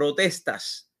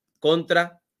protestas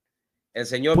contra el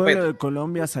señor Petro. El Petro. pueblo de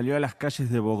Colombia salió a las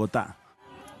calles de Bogotá.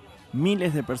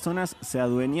 Miles de personas se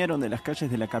adueñaron de las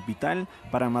calles de la capital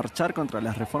para marchar contra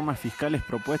las reformas fiscales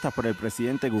propuestas por el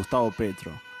presidente Gustavo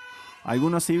Petro.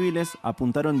 Algunos civiles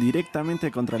apuntaron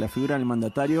directamente contra la figura del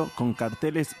mandatario con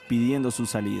carteles pidiendo su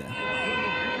salida.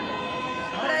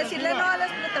 Para decirle no a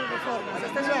las plataformas. reformas.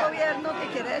 Este es un gobierno que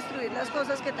quiere destruir las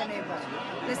cosas que tenemos.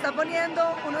 Le está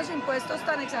poniendo unos impuestos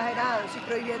tan exagerados y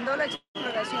prohibiendo la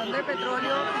exploración de petróleo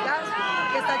y gas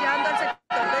que está llevando al sector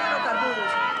de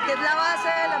hidrocarburos, que es la base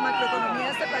de la macroeconomía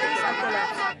de este país, al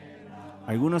colapso.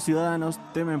 Algunos ciudadanos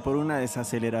temen por una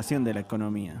desaceleración de la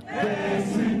economía.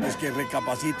 Es que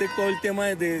recapacite todo el tema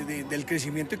del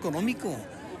crecimiento económico.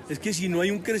 Es que si no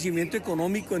hay un crecimiento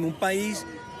económico en un país,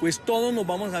 pues todos nos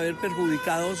vamos a ver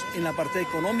perjudicados en la parte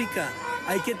económica.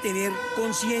 Hay que tener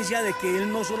conciencia de que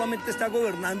él no solamente está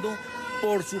gobernando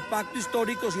por su pacto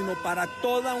histórico, sino para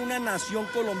toda una nación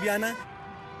colombiana.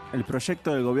 El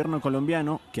proyecto del gobierno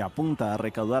colombiano, que apunta a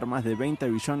recaudar más de 20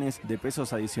 billones de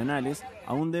pesos adicionales,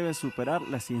 aún debe superar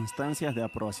las instancias de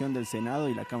aprobación del Senado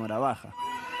y la Cámara Baja.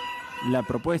 La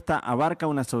propuesta abarca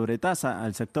una sobretasa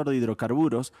al sector de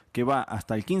hidrocarburos que va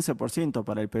hasta el 15%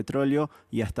 para el petróleo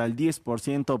y hasta el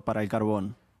 10% para el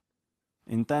carbón.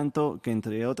 En tanto que,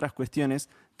 entre otras cuestiones,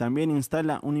 también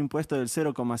instala un impuesto del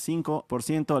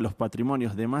 0,5% a los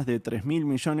patrimonios de más de 3.000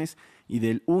 millones y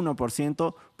del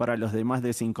 1% para los de más de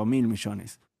 5.000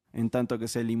 millones. En tanto que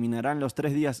se eliminarán los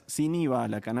 3 días sin IVA a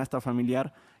la canasta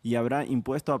familiar y habrá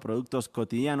impuesto a productos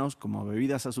cotidianos como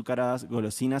bebidas azucaradas,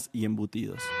 golosinas y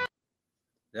embutidos.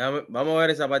 Vamos a ver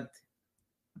esa parte.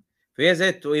 Fíjense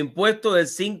esto, impuesto de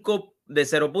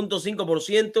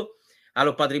 0.5% a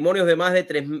los patrimonios de más de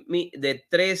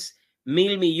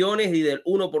 3.000 millones y del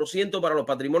 1% para los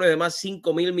patrimonios de más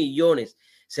 5.000 millones.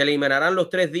 Se eliminarán los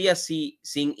 3 días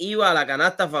sin IVA a la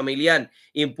canasta familiar.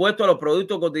 Impuesto a los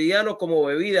productos cotidianos como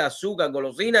bebidas, azúcar,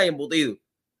 golosinas y embutidos.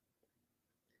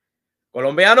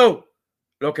 Colombianos,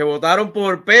 los que votaron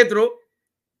por Petro,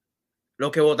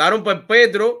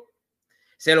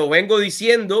 se los vengo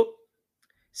diciendo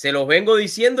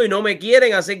y no me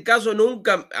quieren hacer caso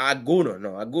nunca.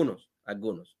 Algunos.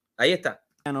 Ahí está.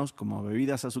 Como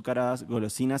bebidas azucaradas,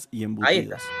 golosinas y embutidos. Ahí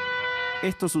está.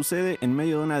 Esto sucede en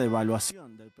medio de una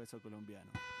devaluación del peso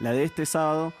colombiano. La de este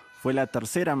sábado fue la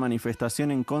tercera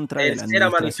manifestación en contra de la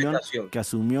administración que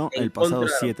asumió el pasado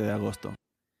 7 de agosto.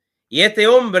 Y este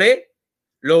hombre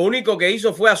lo único que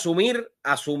hizo fue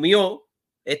asumió,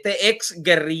 este ex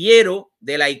guerrillero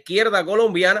de la izquierda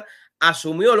colombiana,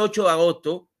 asumió el 8 de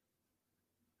agosto.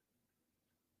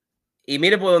 Y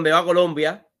mire por dónde va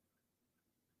Colombia.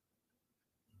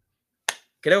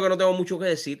 Creo que no tengo mucho que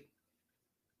decir.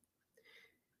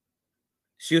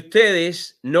 Si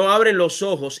ustedes no abren los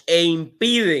ojos e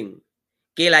impiden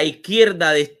que la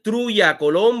izquierda destruya a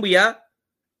Colombia,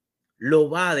 lo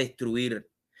va a destruir.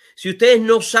 Si ustedes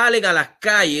no salen a las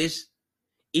calles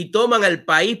y toman al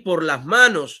país por las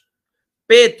manos,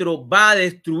 Petro va a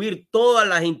destruir todas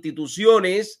las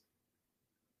instituciones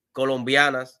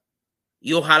colombianas.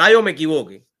 Y ojalá yo me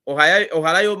equivoque.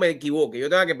 Ojalá yo me equivoque. Yo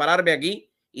tenga que pararme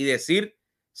aquí y decir,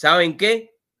 ¿saben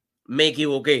qué? Me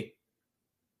equivoqué.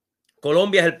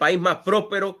 Colombia es el país más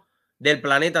próspero del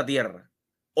planeta Tierra.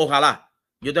 Ojalá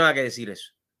yo tenga que decir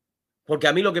eso. Porque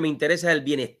a mí lo que me interesa es el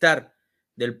bienestar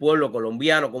del pueblo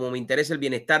colombiano, como me interesa el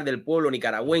bienestar del pueblo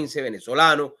nicaragüense,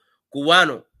 venezolano,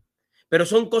 cubano. Pero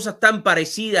son cosas tan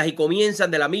parecidas y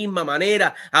comienzan de la misma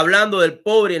manera, hablando del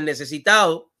pobre y el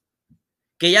necesitado,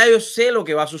 que ya yo sé lo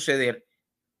que va a suceder.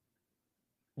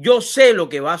 Yo sé lo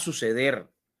que va a suceder.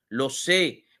 Lo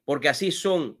sé, porque así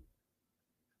son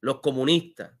los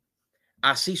comunistas.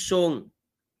 Así son.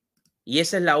 Y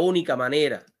esa es la única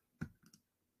manera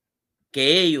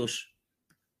que ellos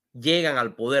llegan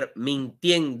al poder,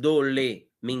 mintiéndole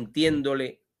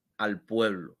al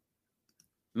pueblo.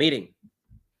 Miren,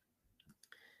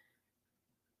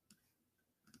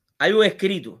 hay un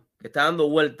escrito que está dando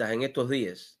vueltas en estos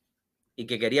días y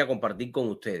que quería compartir con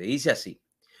ustedes. Dice así: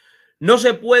 no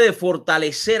se puede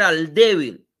fortalecer al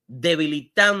débil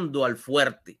debilitando al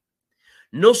fuerte.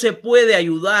 No se puede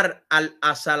ayudar al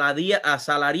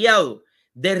asalariado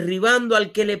derribando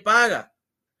al que le paga.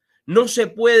 No se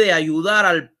puede ayudar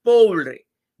al pobre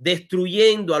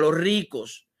destruyendo a los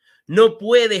ricos. No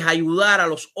puedes ayudar a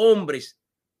los hombres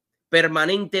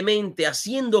permanentemente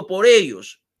haciendo por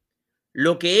ellos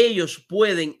lo que ellos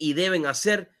pueden y deben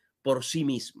hacer por sí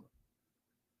mismos.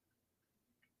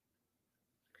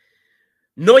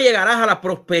 No llegarás a la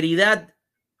prosperidad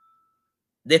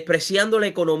despreciando la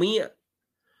economía.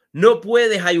 No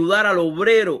puedes ayudar al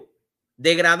obrero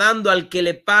degradando al que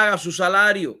le paga su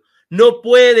salario. No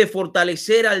puedes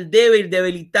fortalecer al débil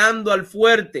debilitando al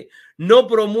fuerte. No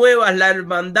promuevas la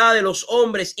hermandad de los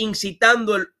hombres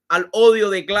incitando al odio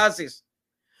de clases.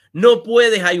 No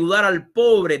puedes ayudar al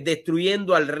pobre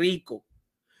destruyendo al rico.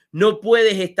 No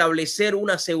puedes establecer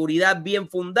una seguridad bien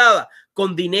fundada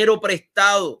con dinero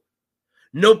prestado.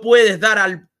 No puedes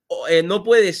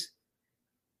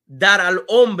dar al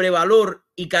hombre valor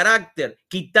y carácter,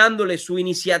 quitándole su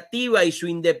iniciativa y su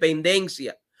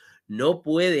independencia. No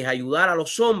puedes ayudar a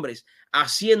los hombres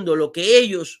haciendo lo que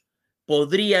ellos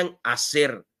podrían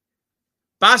hacer.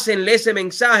 Pásenle ese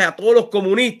mensaje a todos los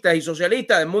comunistas y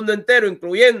socialistas del mundo entero,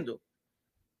 incluyendo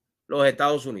los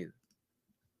Estados Unidos.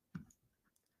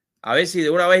 A ver si de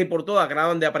una vez y por todas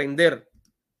acaban de aprender.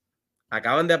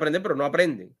 Acaban de aprender, pero no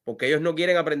aprenden, porque ellos no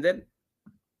quieren aprender.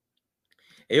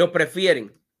 Ellos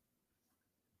prefieren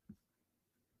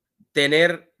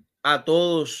tener a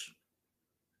todos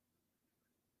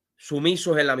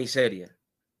sumisos en la miseria.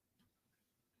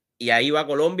 Y ahí va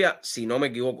Colombia, si no me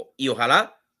equivoco. Y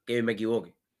ojalá que me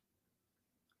equivoque.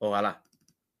 Ojalá.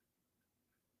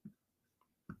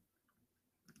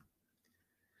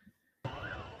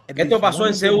 Esto pasó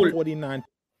en Seúl.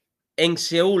 En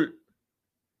Seúl,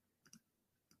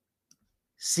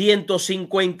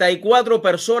 154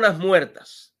 personas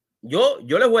muertas. Yo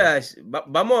les voy a decir,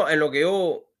 vamos en lo que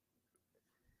yo...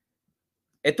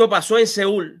 Esto pasó en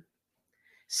Seúl.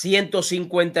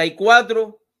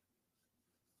 154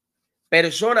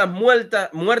 personas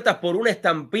muertas por una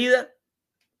estampida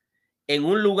en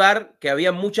un lugar que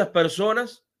había muchas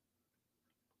personas.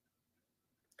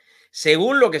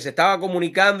 Según lo que se estaba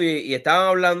comunicando y estaban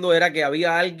hablando, era que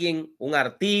había alguien, un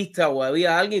artista o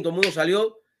había alguien, y todo el mundo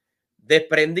salió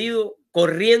desprendido,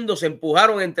 corriendo, se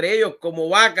empujaron entre ellos como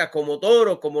vacas, como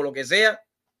toros, como lo que sea.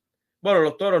 Bueno,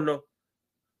 los toros no.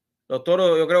 Los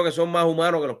toros yo creo que son más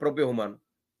humanos que los propios humanos.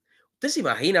 ¿Usted se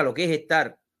imagina lo que es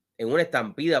estar en una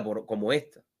estampida como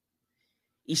esta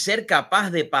y ser capaz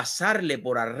de pasarle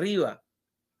por arriba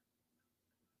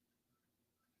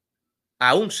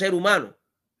a un ser humano?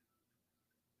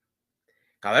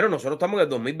 Cabrón, nosotros estamos en el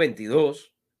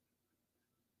 2022.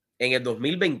 En el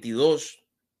 2022,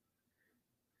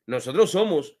 nosotros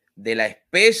somos de la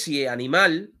especie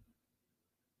animal,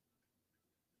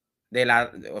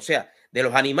 o sea, de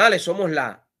los animales somos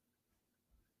la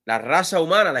raza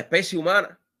humana, la especie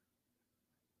humana.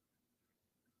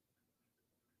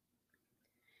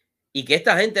 Y que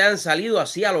esta gente han salido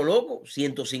así a lo loco.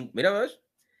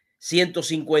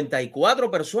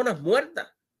 154 personas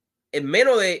muertas en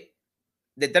menos de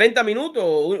 30 minutos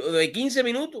o de 15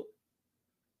 minutos.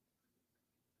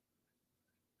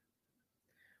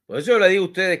 Por eso yo le digo a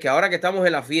ustedes que ahora que estamos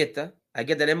en la fiesta hay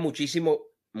que tener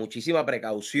muchísima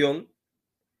precaución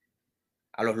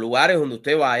a los lugares donde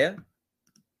usted vaya,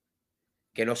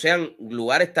 que no sean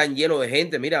lugares tan llenos de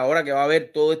gente. Mira, ahora que va a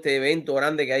haber todo este evento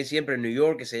grande que hay siempre en New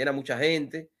York, que se llena mucha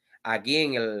gente, aquí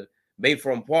en el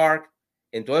Bayfront Park,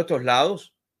 en todos estos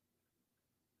lados.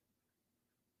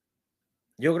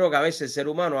 Yo creo que a veces el ser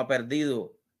humano ha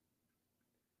perdido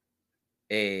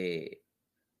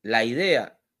la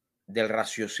idea del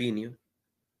raciocinio.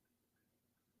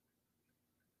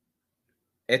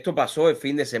 Esto pasó el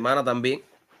fin de semana también.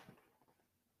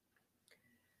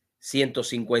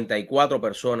 154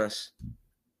 personas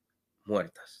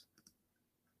muertas.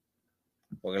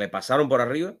 Porque le pasaron por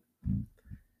arriba.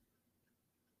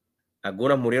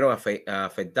 Algunas murieron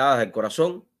afectadas del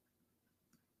corazón.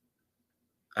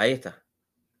 Ahí está.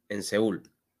 En Seúl,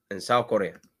 en South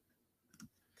Corea.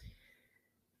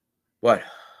 Bueno,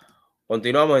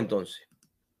 continuamos entonces.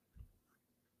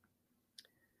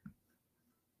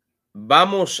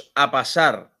 Vamos a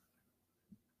pasar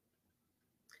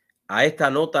a esta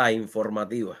nota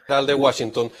informativa. De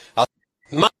Washington.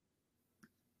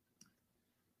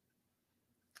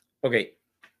 Ok.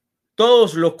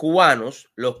 Todos los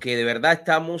cubanos, los que de verdad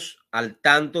estamos al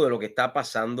tanto de lo que está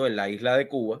pasando en la isla de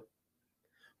Cuba,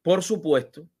 por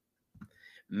supuesto,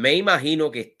 me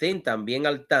imagino que estén también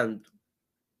al tanto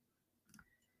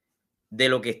de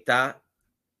lo que está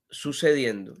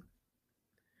sucediendo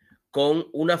con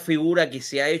una figura que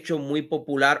se ha hecho muy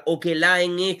popular o que la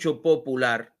han hecho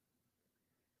popular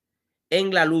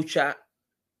en la lucha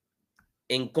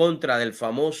en contra del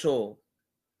famoso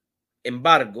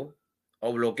embargo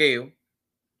o bloqueo.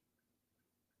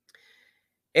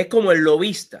 Es como el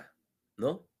lobista,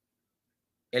 ¿no?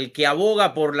 El que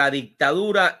aboga por la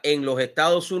dictadura en los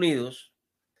Estados Unidos,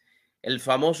 el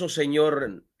famoso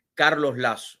señor Carlos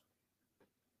Lazo.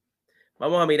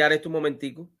 Vamos a mirar esto un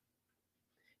momentico.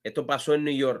 Esto pasó en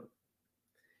New York.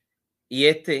 Y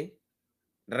este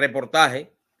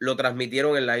reportaje lo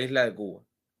transmitieron en la isla de Cuba.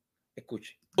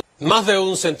 Escuche. Más de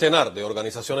un centenar de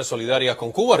organizaciones solidarias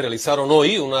con Cuba realizaron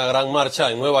hoy una gran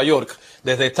marcha en Nueva York,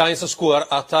 desde Times Square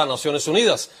hasta Naciones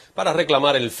Unidas, para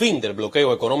reclamar el fin del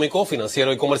bloqueo económico,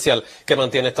 financiero y comercial que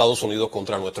mantiene Estados Unidos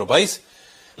contra nuestro país.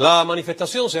 La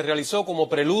manifestación se realizó como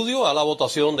preludio a la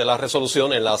votación de la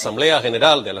resolución en la Asamblea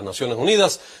General de las Naciones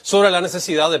Unidas sobre la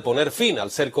necesidad de poner fin al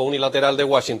cerco unilateral de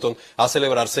Washington a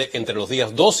celebrarse entre los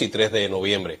días 2 y 3 de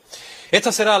noviembre.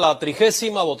 Esta será la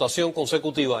 30ª votación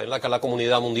consecutiva en la que la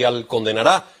comunidad mundial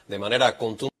condenará de manera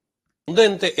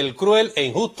contundente el cruel e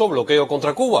injusto bloqueo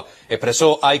contra Cuba,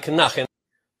 expresó Ike Nagen.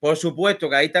 Por supuesto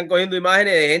que ahí están cogiendo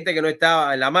imágenes de gente que no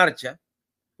estaba en la marcha,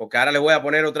 porque ahora les voy a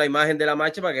poner otra imagen de la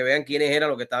marcha para que vean quiénes eran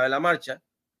los que estaban en la marcha.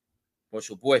 Por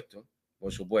supuesto,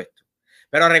 por supuesto.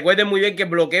 Pero recuerden muy bien que el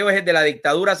bloqueo es el de la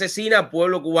dictadura asesina al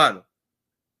pueblo cubano.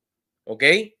 ¿Ok?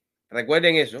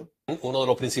 Recuerden eso. Uno de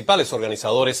los principales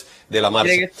organizadores de la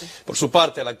marcha. Por su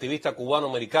parte, el activista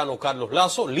cubano-americano Carlos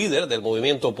Lazo, líder del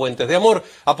movimiento Puentes de Amor,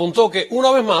 apuntó que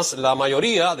una vez más la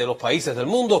mayoría de los países del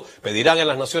mundo pedirán en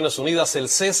las Naciones Unidas el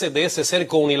cese de ese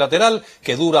cerco unilateral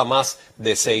que dura más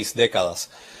de 6 décadas.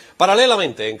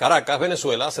 Paralelamente, en Caracas,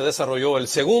 Venezuela, se desarrolló el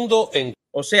segundo encuentro.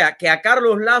 O sea, que a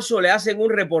Carlos Lazo le hacen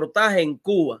un reportaje en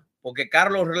Cuba, porque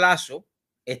Carlos Lazo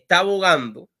está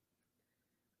abogando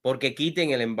porque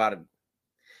quiten el embargo.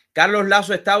 Carlos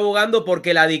Lazo está abogando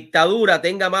porque la dictadura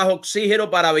tenga más oxígeno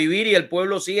para vivir y el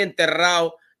pueblo sigue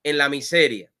enterrado en la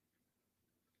miseria.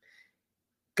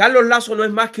 Carlos Lazo no es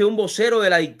más que un vocero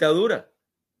de la dictadura.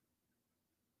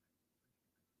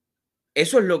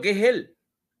 Eso es lo que es él.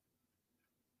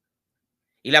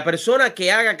 Y la persona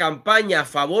que haga campaña a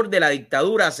favor de la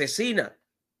dictadura asesina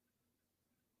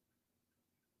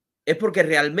es porque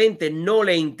realmente no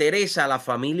le interesa a la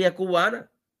familia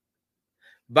cubana.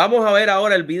 Vamos a ver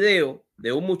ahora el video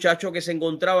de un muchacho que se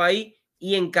encontraba ahí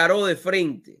y encaró de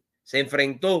frente, se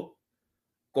enfrentó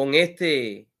con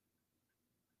este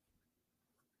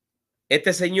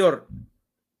señor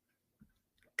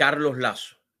Carlos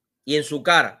Lazo y en su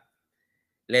cara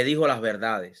le dijo las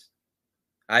verdades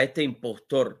a este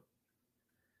impostor,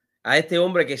 a este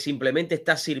hombre que simplemente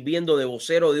está sirviendo de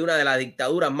vocero de una de las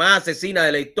dictaduras más asesinas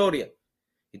de la historia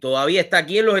y todavía está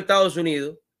aquí en los Estados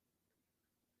Unidos.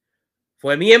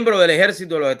 Fue miembro del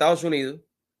ejército de los Estados Unidos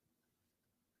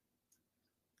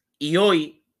y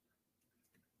hoy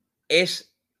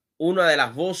es una de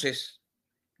las voces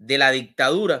de la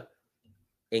dictadura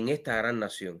en esta gran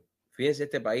nación. Fíjense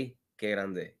este país, qué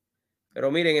grande es.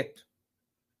 Pero miren esto,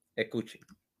 escuchen.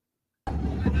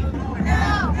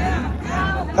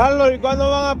 Carlos, ¿y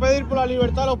cuándo van a pedir por la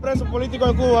libertad a los presos políticos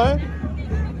de Cuba,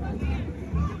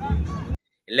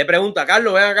 Él le pregunta a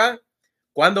Carlos, ven acá,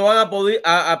 ¿cuándo van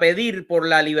a pedir por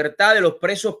la libertad de los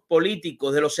presos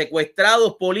políticos, de los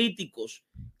secuestrados políticos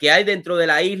que hay dentro de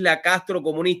la isla Castro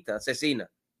comunista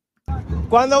asesina?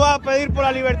 ¿Cuándo va a pedir por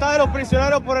la libertad de los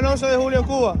prisioneros por el 11 de julio en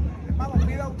Cuba?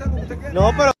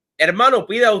 No, pero... Hermano,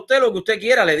 pida usted lo que usted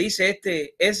quiera, le dice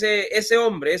ese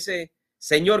hombre, ese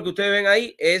señor que ustedes ven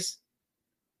ahí, es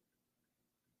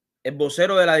el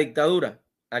vocero de la dictadura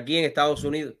aquí en Estados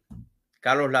Unidos,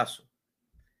 Carlos Lazo.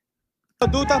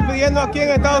 Tú estás pidiendo aquí en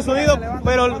Estados Unidos,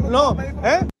 pero no,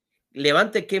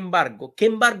 Levante qué embargo. ¿Qué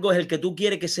embargo es el que tú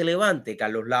quieres que se levante,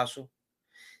 Carlos Lazo?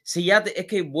 Si ya es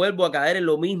que vuelvo a caer en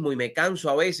lo mismo y me canso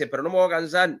a veces, pero no me voy a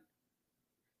cansar.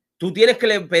 Tú tienes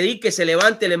que pedir que se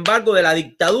levante el embargo de la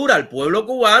dictadura al pueblo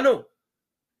cubano.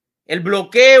 El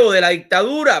bloqueo de la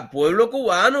dictadura al pueblo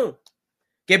cubano.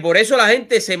 Que por eso la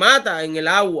gente se mata en el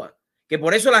agua. Que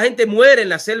por eso la gente muere en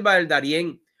la selva del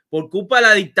Darién. Por culpa de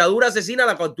la dictadura asesina a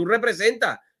la cual tú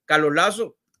representas, Carlos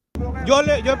Lazo. Yo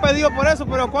he pedido por eso,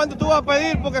 pero ¿cuándo tú vas a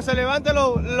pedir porque se levanten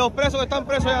los presos que están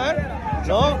presos allá?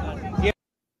 No.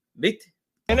 ¿Viste?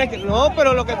 No,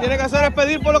 pero lo que tiene que hacer es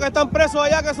pedir por los que están presos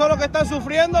allá, que son los que están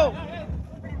sufriendo.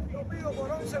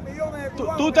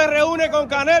 Tú te reúnes con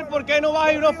Canel, ¿por qué no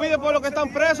vas y no pides por los que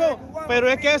están presos? Pero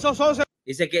es que esos 11...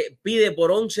 Dice que pide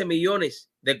por 11 millones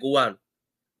de cubanos.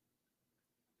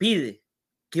 Pide.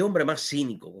 Qué hombre más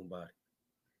cínico, compadre.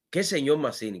 Qué señor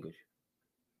más cínico.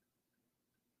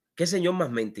 Qué señor más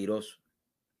mentiroso.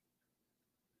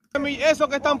 Esos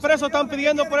que están presos están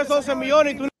pidiendo por esos 11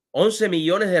 millones. Y tú... 11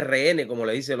 millones de rehenes, como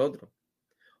le dice el otro.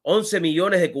 11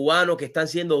 millones de cubanos que están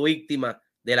siendo víctimas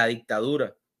de la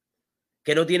dictadura.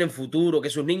 Que no tienen futuro, que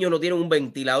sus niños no tienen un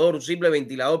ventilador, un simple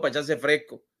ventilador para echarse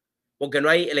fresco. Porque no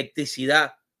hay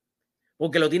electricidad.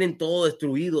 Porque lo tienen todo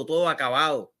destruido, todo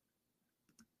acabado.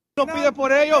 No pides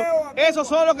por ellos, esos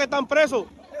son los que están presos.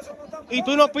 Y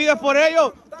tú no pides por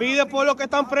ellos, pide por los que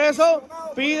están presos,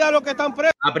 pide a los que están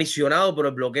presos. Aprisionado por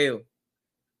el bloqueo.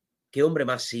 Qué hombre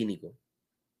más cínico.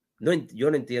 No, yo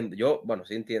no entiendo. Yo, bueno,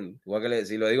 sí entiendo. Igual que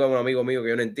si lo digo a un amigo mío que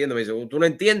yo no entiendo, me dice, tú no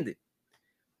entiendes.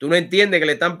 Tú no entiendes que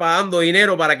le están pagando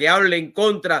dinero para que hable en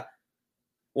contra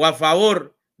o a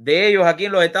favor de ellos aquí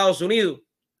en los Estados Unidos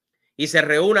y se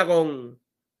reúna con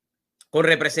con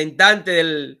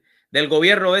representantes del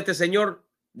gobierno de este señor,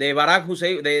 de Barack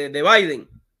Hussein, de Biden.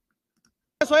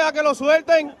 Eso es a que lo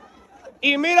suelten.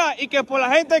 Y mira, y que por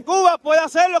la gente de Cuba pueda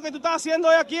hacer lo que tú estás haciendo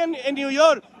hoy aquí en New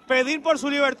York, pedir por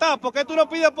su libertad. ¿Por qué tú no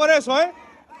pides por eso,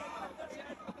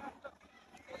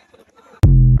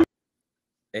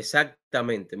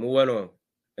 Exactamente, muy bueno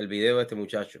el video de este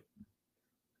muchacho.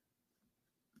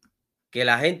 Que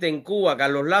la gente en Cuba,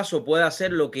 Carlos Lazo, pueda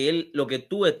hacer lo que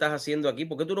tú estás haciendo aquí.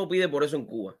 ¿Por qué tú no pides por eso en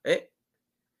Cuba?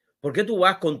 ¿Por qué tú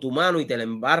vas con tu mano y te la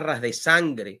embarras de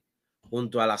sangre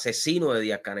junto al asesino de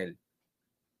Díaz-Canel?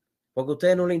 Porque a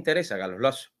ustedes no les interesa, Carlos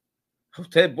Lazo. A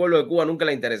ustedes el pueblo de Cuba nunca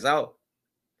le ha interesado.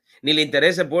 Ni le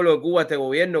interesa el pueblo de Cuba a este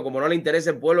gobierno, como no le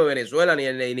interesa el pueblo de Venezuela ni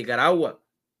el de Nicaragua.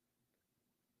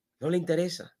 No le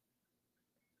interesa.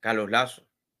 Carlos Lazo.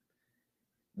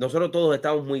 Nosotros todos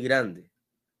estamos muy grandes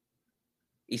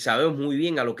y sabemos muy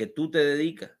bien a lo que tú te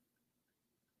dedicas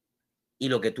y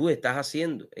lo que tú estás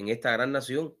haciendo en esta gran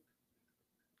nación,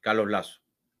 Carlos Lazo.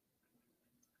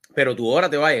 Pero tu hora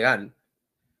te va a llegar.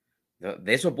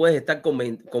 De eso puedes estar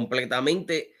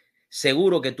completamente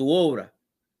seguro, que tu hora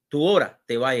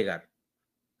te va a llegar.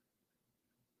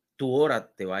 Tu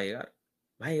hora te va a llegar.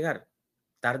 Va a llegar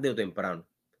tarde o temprano.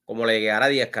 Como le llegará a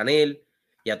Díaz-Canel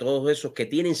y a todos esos que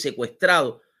tienen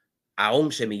secuestrado a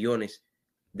 11 millones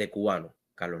de cubanos,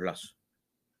 Carlos Lazo.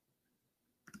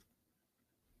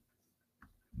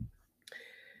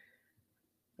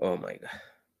 Oh my God.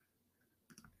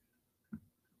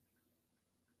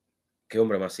 Qué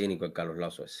hombre más cínico el Carlos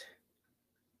Lazo ese.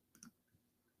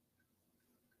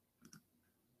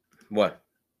 Bueno.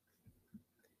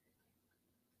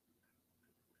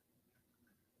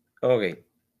 Ok.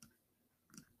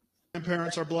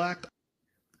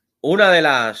 Una de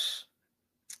las,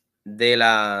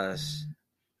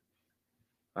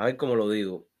 a ver cómo lo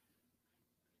digo,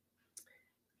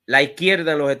 la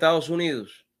izquierda en los Estados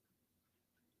Unidos,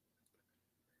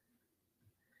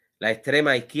 la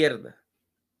extrema izquierda,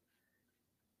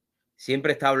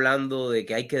 siempre está hablando de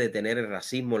que hay que detener el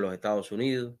racismo en los Estados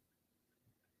Unidos,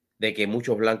 de que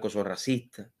muchos blancos son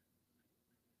racistas,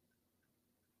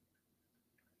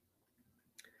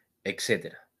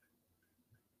 etcétera.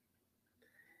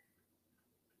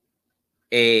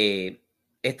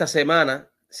 Esta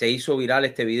semana se hizo viral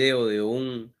este video de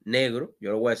un negro,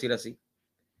 yo lo voy a decir así,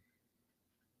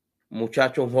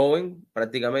 muchacho joven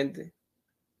prácticamente,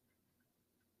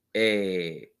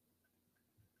 que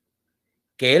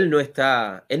él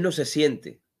no se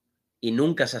siente y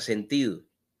nunca se ha sentido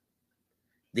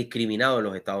discriminado en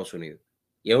los Estados Unidos.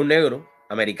 Y es un negro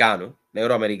americano,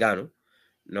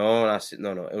 no, es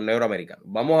un negro americano.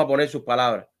 Vamos a poner sus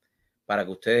palabras para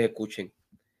que ustedes escuchen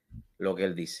lo que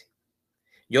él dice.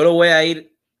 Yo lo voy a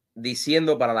ir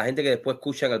diciendo para la gente que después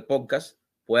escuchan el podcast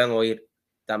puedan oír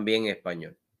también en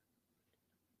español.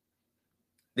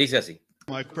 Dice así.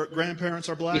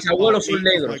 Mis abuelos son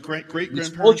negros.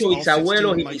 Mis 8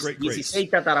 bisabuelos y mis 16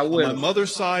 tatarabuelos. Por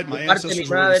parte de mi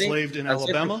madre,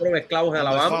 ancestros fueron esclavos en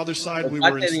Alabama. Por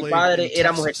parte de mi padre,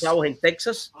 éramos esclavos en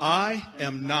Texas.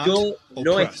 Yo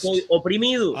no estoy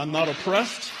oprimido. No estoy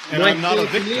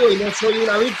oprimido y no soy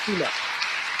una víctima.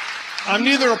 I'm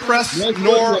neither oppressed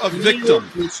nor a victim.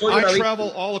 I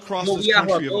travel all across this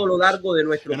country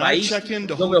and I check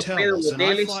into hotels and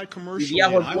I fly commercially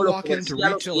and I walk into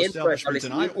retail establishments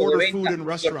and I order food in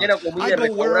restaurants. I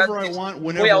go wherever I want,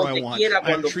 whenever I want.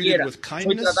 I am treated with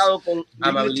kindness,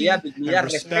 dignity, and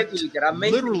respect,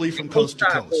 literally from coast to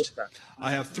coast.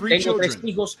 I have 3 children.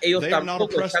 They are not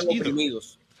oppressed either.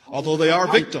 Although they are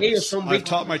victims, I've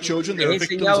taught my children they are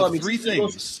victims of 3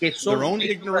 things: their own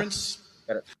ignorance.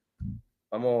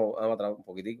 Vamos atrás un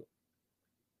poquitico.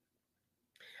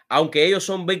 Aunque ellos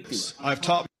son víctimas,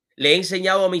 le he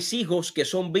enseñado a mis hijos que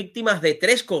son víctimas de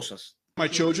 3 cosas. My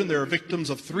children, they are victims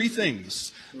of 3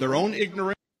 things: their own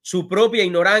ignorance, su propia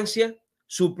ignorancia,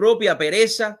 su propia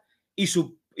pereza y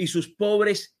sus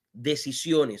pobres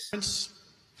decisiones.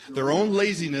 Their own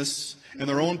laziness and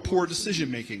their own poor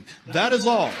decision making. That is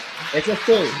all. Eso es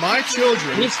todo. My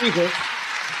children, mis hijos,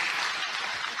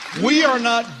 we are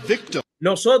not victims.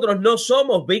 Nosotros no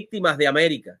somos víctimas de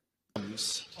América.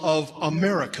 Of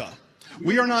America.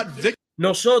 We are not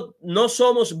Nosotros no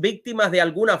somos víctimas de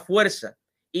alguna fuerza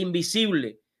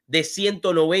invisible de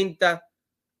 190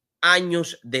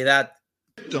 años de edad.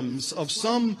 Victims of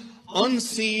some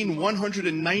unseen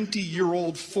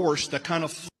 190-year-old force that kind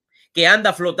of que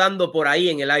anda flotando por ahí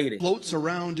en el aire. Floats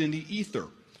around in the ether.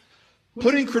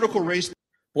 Putting critical race.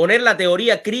 Poner la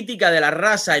teoría crítica de la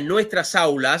raza en nuestras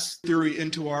aulas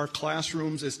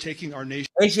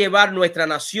es llevar nuestra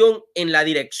nación en la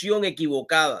dirección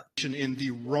equivocada.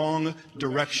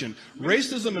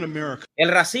 El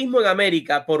racismo en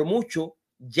América, por mucho,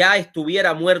 ya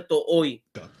estuviera muerto hoy.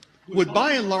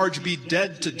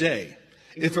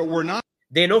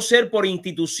 De no ser por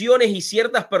instituciones y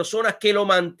ciertas personas que lo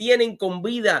mantienen con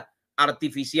vida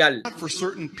artificial.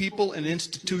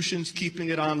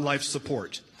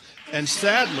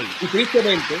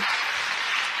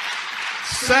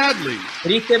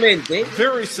 Y tristemente,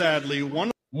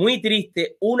 muy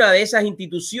triste, una de esas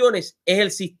instituciones es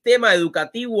el sistema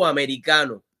educativo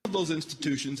americano.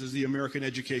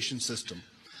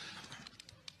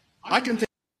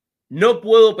 No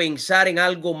puedo pensar en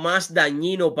algo más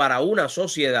dañino para una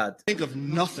sociedad que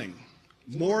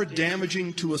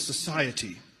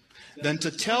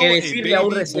decirle a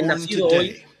un recién nacido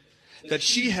hoy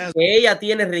que ella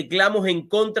tiene reclamos en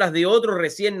contra de otro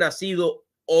recién nacido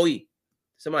hoy.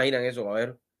 ¿Se imaginan eso? A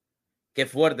ver, qué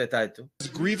fuerte está esto.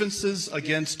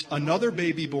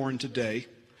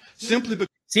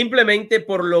 Simplemente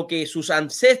por lo que sus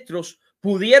ancestros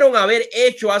pudieron haber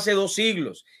hecho hace 2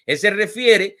 siglos. Él se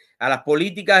refiere a las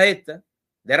políticas estas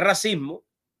de racismo,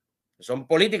 que son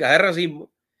políticas de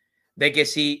racismo, de que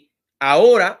si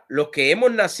ahora los que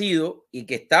hemos nacido y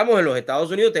que estamos en los Estados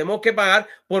Unidos tenemos que pagar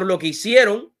por lo que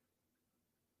hicieron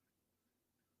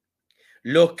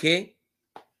los que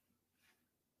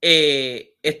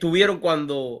estuvieron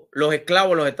cuando los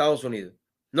esclavos en los Estados Unidos.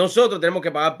 Nosotros tenemos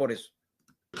que pagar por eso.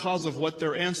 Because of what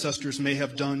their ancestors may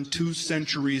have done 2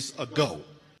 centuries ago.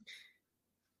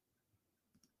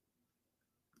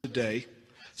 Today,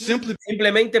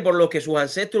 simplemente por lo que sus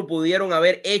ancestros pudieron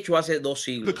haber hecho hace 2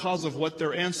 siglos. Because of what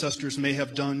their ancestors may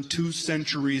have done 2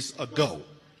 centuries ago.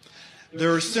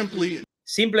 There are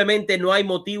Simplemente no hay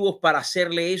motivos para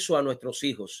hacerle eso a nuestros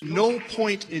hijos. No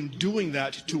point in doing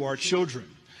that to our children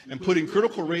and putting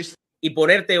critical race y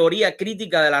poner teoría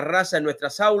crítica de la raza en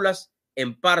nuestras aulas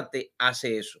en parte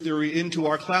hace eso.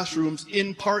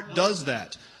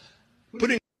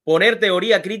 Poner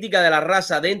teoría crítica de la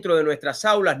raza dentro de nuestras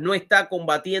aulas no está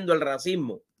combatiendo el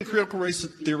racismo.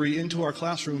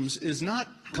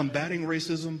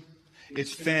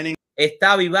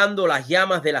 Está avivando las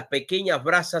llamas de las pequeñas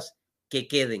brasas que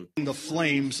queden.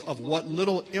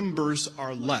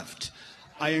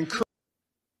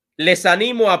 Les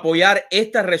animo a apoyar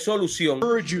esta resolución.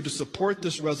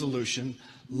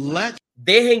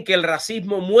 Dejen que el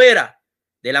racismo muera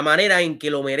de la manera en que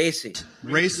lo merece.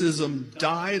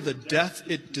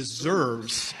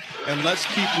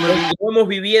 Continuemos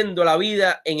viviendo la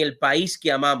vida en el país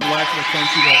que amamos.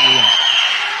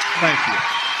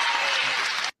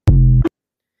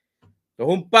 Es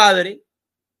un padre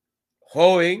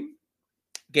joven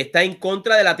que está en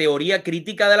contra de la teoría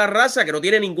crítica de la raza, que no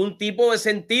tiene ningún tipo de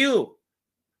sentido.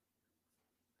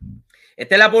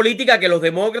 Esta es la política que los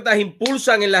demócratas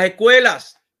impulsan en las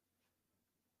escuelas.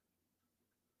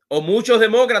 O muchos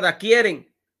demócratas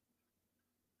quieren.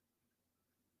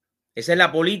 Esa es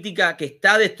la política que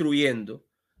está destruyendo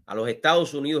a los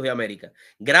Estados Unidos de América.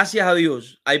 Gracias a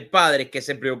Dios hay padres que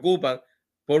se preocupan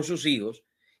por sus hijos.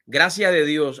 Gracias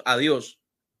a Dios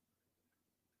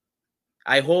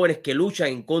hay jóvenes que luchan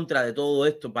en contra de todo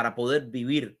esto para poder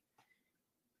vivir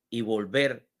y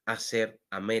volver a ser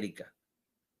América.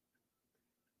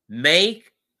 Make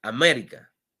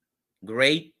America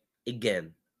great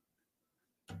again.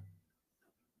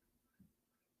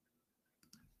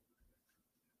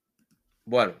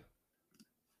 Bueno,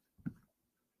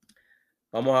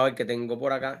 vamos a ver qué tengo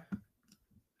por acá.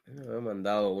 Me he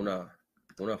mandado una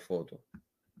foto.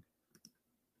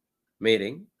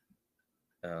 Miren,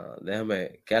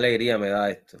 déjame, qué alegría me da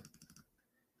esto.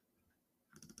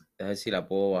 A ver si la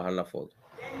puedo bajar la foto.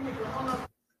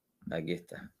 Aquí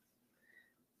está.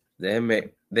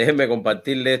 Déjenme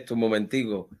compartirle esto un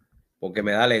momentico, porque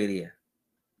me da alegría.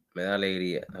 Me da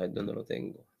alegría. A ver dónde lo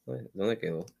tengo. ¿Dónde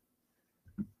quedó?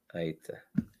 Ahí está.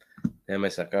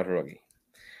 Déjenme sacarlo aquí.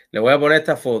 Le voy a poner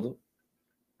esta foto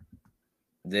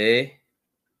de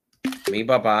mi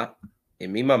papá y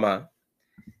mi mamá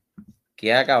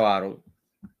que acabaron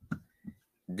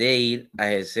de ir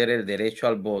a ejercer el derecho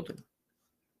al voto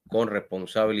con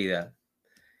responsabilidad.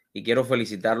 Y quiero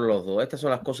felicitarlos los dos. Estas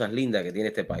son las cosas lindas que tiene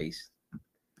este país.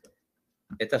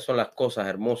 Estas son las cosas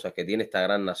hermosas que tiene esta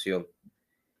gran nación,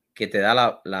 que te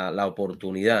da la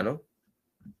oportunidad, ¿no?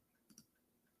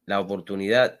 La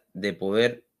oportunidad de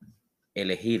poder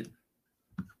elegir.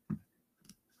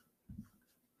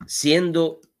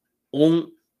 Siendo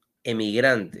un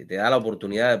emigrante, te da la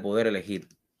oportunidad de poder elegir.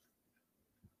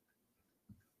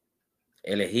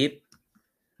 Elegir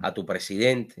a tu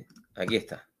presidente. Aquí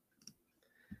está.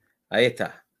 Ahí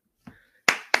está.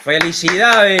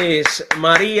 Felicidades,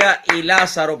 María y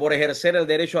Lázaro, por ejercer el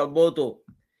derecho al voto.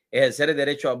 Ejercer el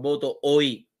derecho al voto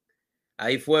hoy.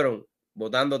 Ahí fueron,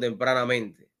 votando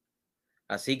tempranamente.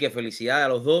 Así que felicidades a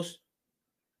los dos.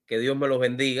 Que Dios me los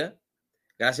bendiga.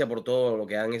 Gracias por todo lo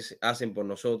que hacen por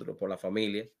nosotros, por la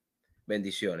familia.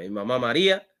 Bendiciones. Mi mamá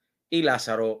María y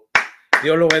Lázaro.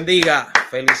 Dios los bendiga.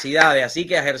 Felicidades. Así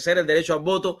que ejercer el derecho al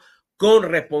voto con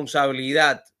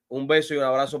responsabilidad. Un beso y un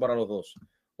abrazo para los dos.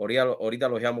 Ahorita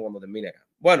los llamo cuando termine acá.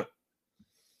 Bueno,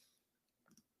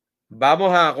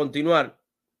 vamos a continuar.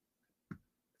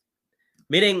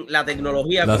 Miren la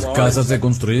tecnología. Las casas se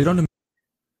construyeron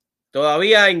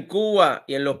todavía en Cuba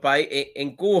y en los países.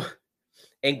 En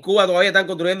Cuba todavía están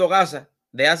construyendo casas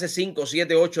de hace 5,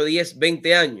 7, 8, 10,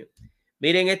 20 años.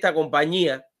 Miren esta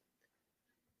compañía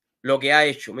lo que ha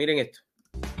hecho. Miren esto.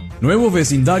 Nuevo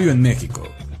vecindario en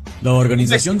México. La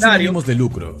organización sin ánimos de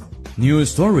lucro, New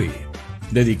Story,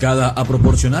 dedicada a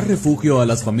proporcionar refugio a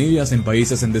las familias en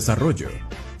países en desarrollo,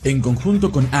 en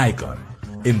conjunto con Icon,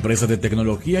 empresa de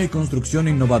tecnología y construcción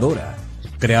innovadora,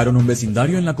 crearon un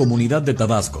vecindario en la comunidad de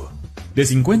Tabasco, de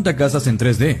 50 casas en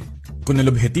 3D, con el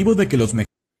objetivo de que los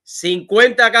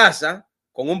 50 casas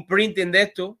con un printing de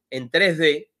esto en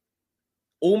 3D,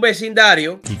 un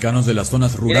vecindario. Mexicanos de las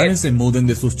zonas rurales se muden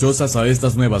de sus chozas a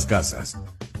estas nuevas casas.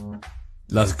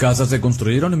 Las casas se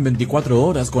construyeron en 24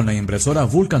 horas con la impresora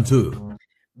Vulcan 2.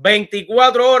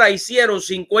 24 horas hicieron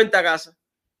 50 casas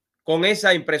con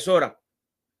esa impresora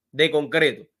de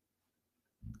concreto.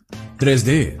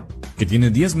 3D, que tiene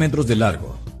 10 metros de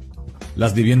largo.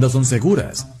 Las viviendas son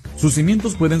seguras. Sus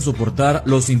cimientos pueden soportar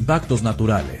los impactos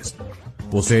naturales.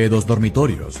 Posee 2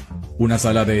 dormitorios, una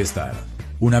sala de estar,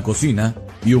 una cocina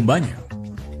y un baño.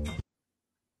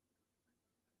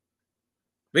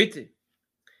 ¿Viste?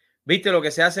 ¿Viste lo que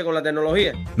se hace con la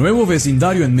tecnología? Nuevo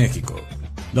vecindario en México.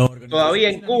 Todavía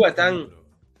en Cuba están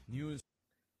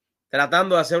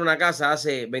tratando de hacer una casa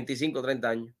hace 25, 30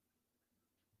 años.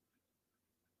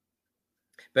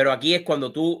 Pero aquí es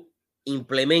cuando tú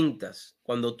implementas,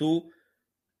 cuando tú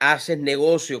haces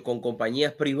negocio con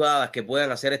compañías privadas que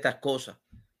puedan hacer estas cosas.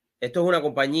 Esto es una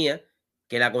compañía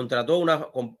que la contrató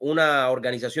una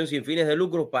organización sin fines de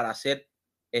lucro para hacer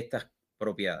estas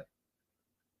propiedades.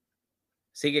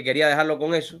 Así que quería dejarlo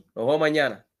con eso. Nos vemos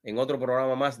mañana en otro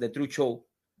programa más de True Show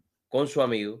con su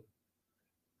amigo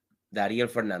Dariel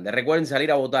Fernández. Recuerden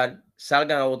salir a votar,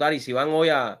 salgan a votar, y si van hoy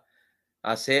a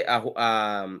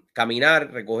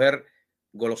caminar, recoger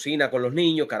golosina con los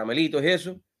niños, caramelitos y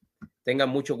eso, tengan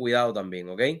mucho cuidado también,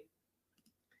 ¿ok?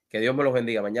 Que Dios me los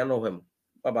bendiga. Mañana nos vemos.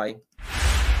 Bye bye.